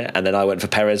 Oh dear. And then I went for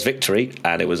Perez victory,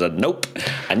 and it was a nope.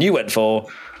 And you went for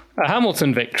a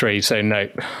Hamilton victory, so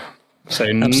nope. So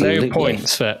no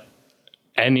points for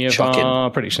any of our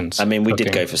predictions. I mean, we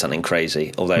did go for something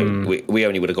crazy, although we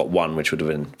only would have got one, which would have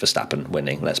been Verstappen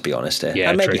winning, let's be honest here. Yeah,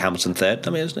 and maybe Hamilton third.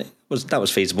 I mean, that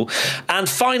was feasible. And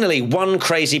finally, one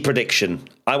crazy prediction.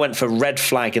 I went for red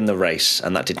flag in the race,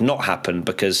 and that did not happen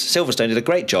because Silverstone did a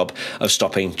great job of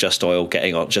stopping Just Stop Oil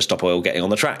getting on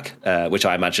the track, which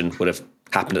I imagine would have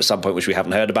happened at some point, which we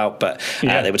haven't heard about. But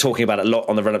they were talking about it a lot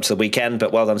on the run-up to the weekend.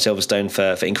 But well done, Silverstone,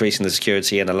 for increasing the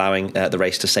security and allowing the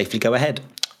race to safely go ahead.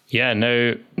 Yeah,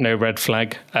 no red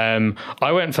flag.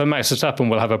 I went for Max Verstappen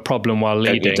will have a problem while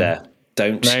leading.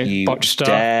 Don't you botched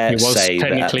dare he was say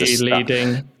technically that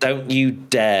leading. Don't you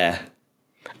dare.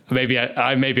 Maybe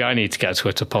I need to get a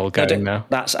Twitter poll going now.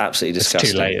 That's absolutely disgusting.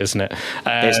 It's too late, isn't it?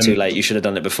 It's too late. You should have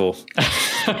done it before.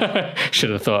 Should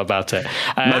have thought about it.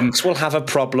 Max will have a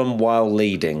problem while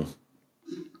leading.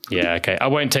 Yeah, okay. I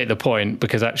won't take the point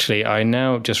because actually I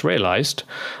now just realised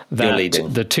that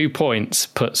the 2 points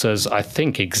puts us, I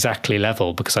think, exactly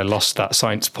level because I lost that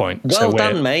science point. Well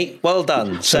done, mate. Well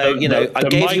done. So, I gave you a chance.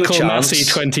 The Michael Massey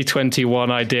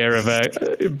 2021 idea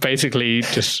of basically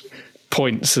just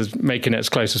points as making it as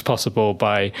close as possible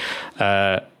by,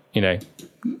 going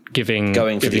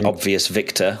for the obvious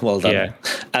victor. Well done.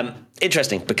 Yeah.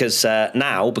 Interesting, because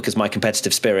now, because my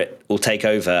competitive spirit will take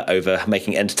over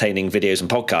making entertaining videos and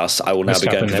podcasts, I will now be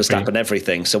going for Verstappen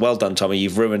everything. So well done, Tommy.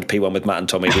 You've ruined P1 with Matt and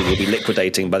Tommy. We will be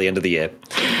liquidating by the end of the year.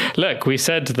 Look, we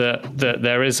said that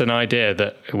there is an idea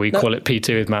that we call it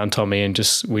P2 with Matt and Tommy, and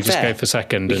we just go for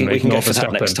second and ignore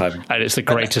Verstappen next time. And it's the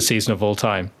greatest season of all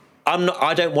time.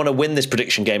 I don't want to win this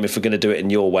prediction game if we're going to do it in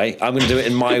your way. I'm going to do it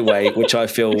in my way, which I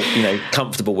feel,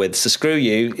 comfortable with. So screw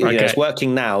you. Okay. It's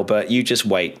working now, but you just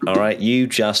wait. All right. You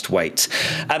just wait.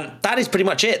 That is pretty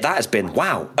much it. That has been,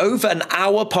 over an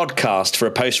hour podcast for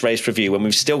a post-race review when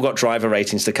we've still got driver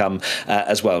ratings to come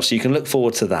as well. So you can look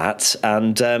forward to that.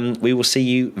 And we will see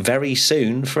you very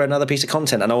soon for another piece of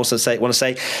content. And I also want to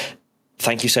say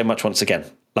thank you so much once again.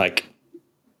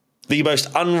 The most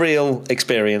unreal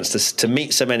experience to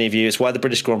meet so many of you. It's why the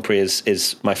British Grand Prix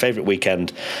is my favourite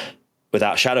weekend,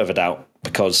 without a shadow of a doubt,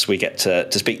 because we get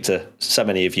to speak to so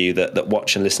many of you that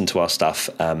watch and listen to our stuff.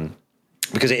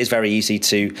 Because it is very easy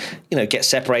to, get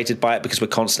separated by it because we're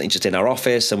constantly just in our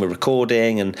office and we're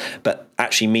recording. But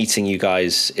actually meeting you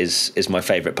guys is my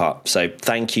favourite part. So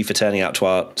thank you for turning out to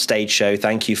our stage show.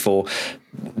 Thank you for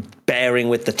bearing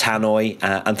with the tannoy,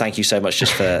 and thank you so much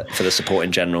just for the support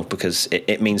in general, because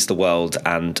it means the world.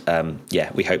 And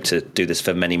we hope to do this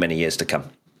for many, many years to come.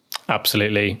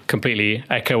 Absolutely. Completely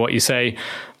echo what you say.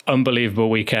 Unbelievable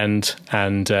weekend.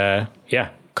 And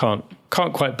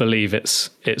can't quite believe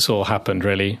it's all happened,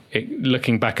 really.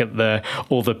 Looking back at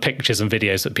all the pictures and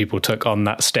videos that people took on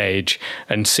that stage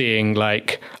and seeing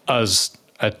us,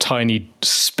 a tiny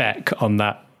speck on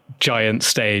that giant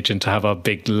stage, and to have our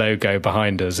big logo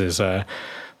behind us is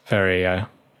very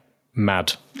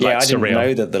mad. I didn't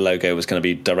know that the logo was going to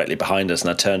be directly behind us, and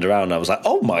I turned around and I was like,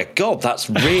 oh my God, that's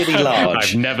really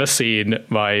large. I've never seen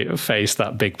my face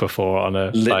that big before on a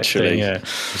literally thing,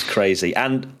 It's crazy.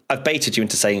 And I've baited you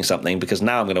into saying something, because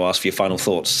now I'm going to ask for your final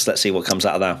thoughts. Let's see what comes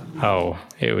out of that. Oh,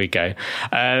 here we go.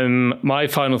 My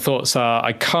final thoughts are,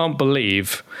 I can't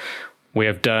believe we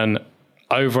have done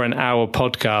over an hour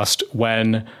podcast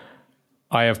when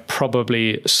I have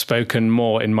probably spoken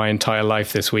more in my entire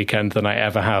life this weekend than I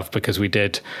ever have, because we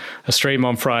did a stream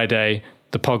on Friday,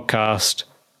 the podcast,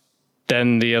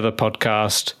 then the other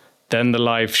podcast, then the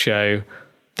live show,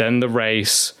 then the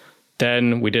race,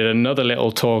 then we did another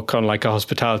little talk on a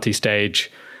hospitality stage,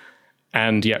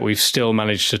 and yet we've still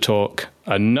managed to talk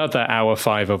another hour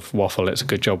 5 of waffle. It's a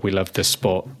good job we love this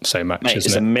sport so much. Mate,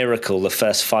 it's a miracle the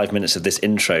first 5 minutes of this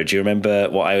intro. Do you remember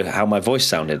how my voice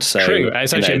sounded? So, true.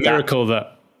 It's actually a miracle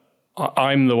that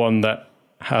I'm the one that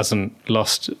hasn't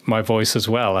lost my voice as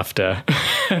well after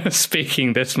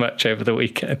speaking this much over the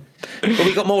weekend. Well,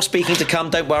 we've got more speaking to come.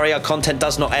 Don't worry, our content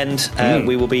does not end.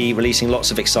 We will be releasing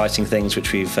lots of exciting things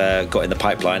which we've got in the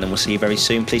pipeline, and we'll see you very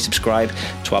soon. Please subscribe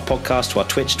to our podcast, to our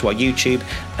Twitch, to our YouTube,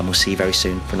 and we'll see you very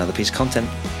soon for another piece of content.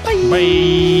 Bye. Bye.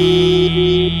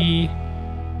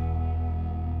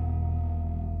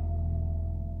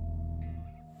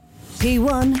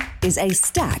 P1 is a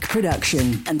Stack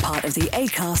production and part of the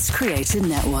Acast Creator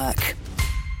Network.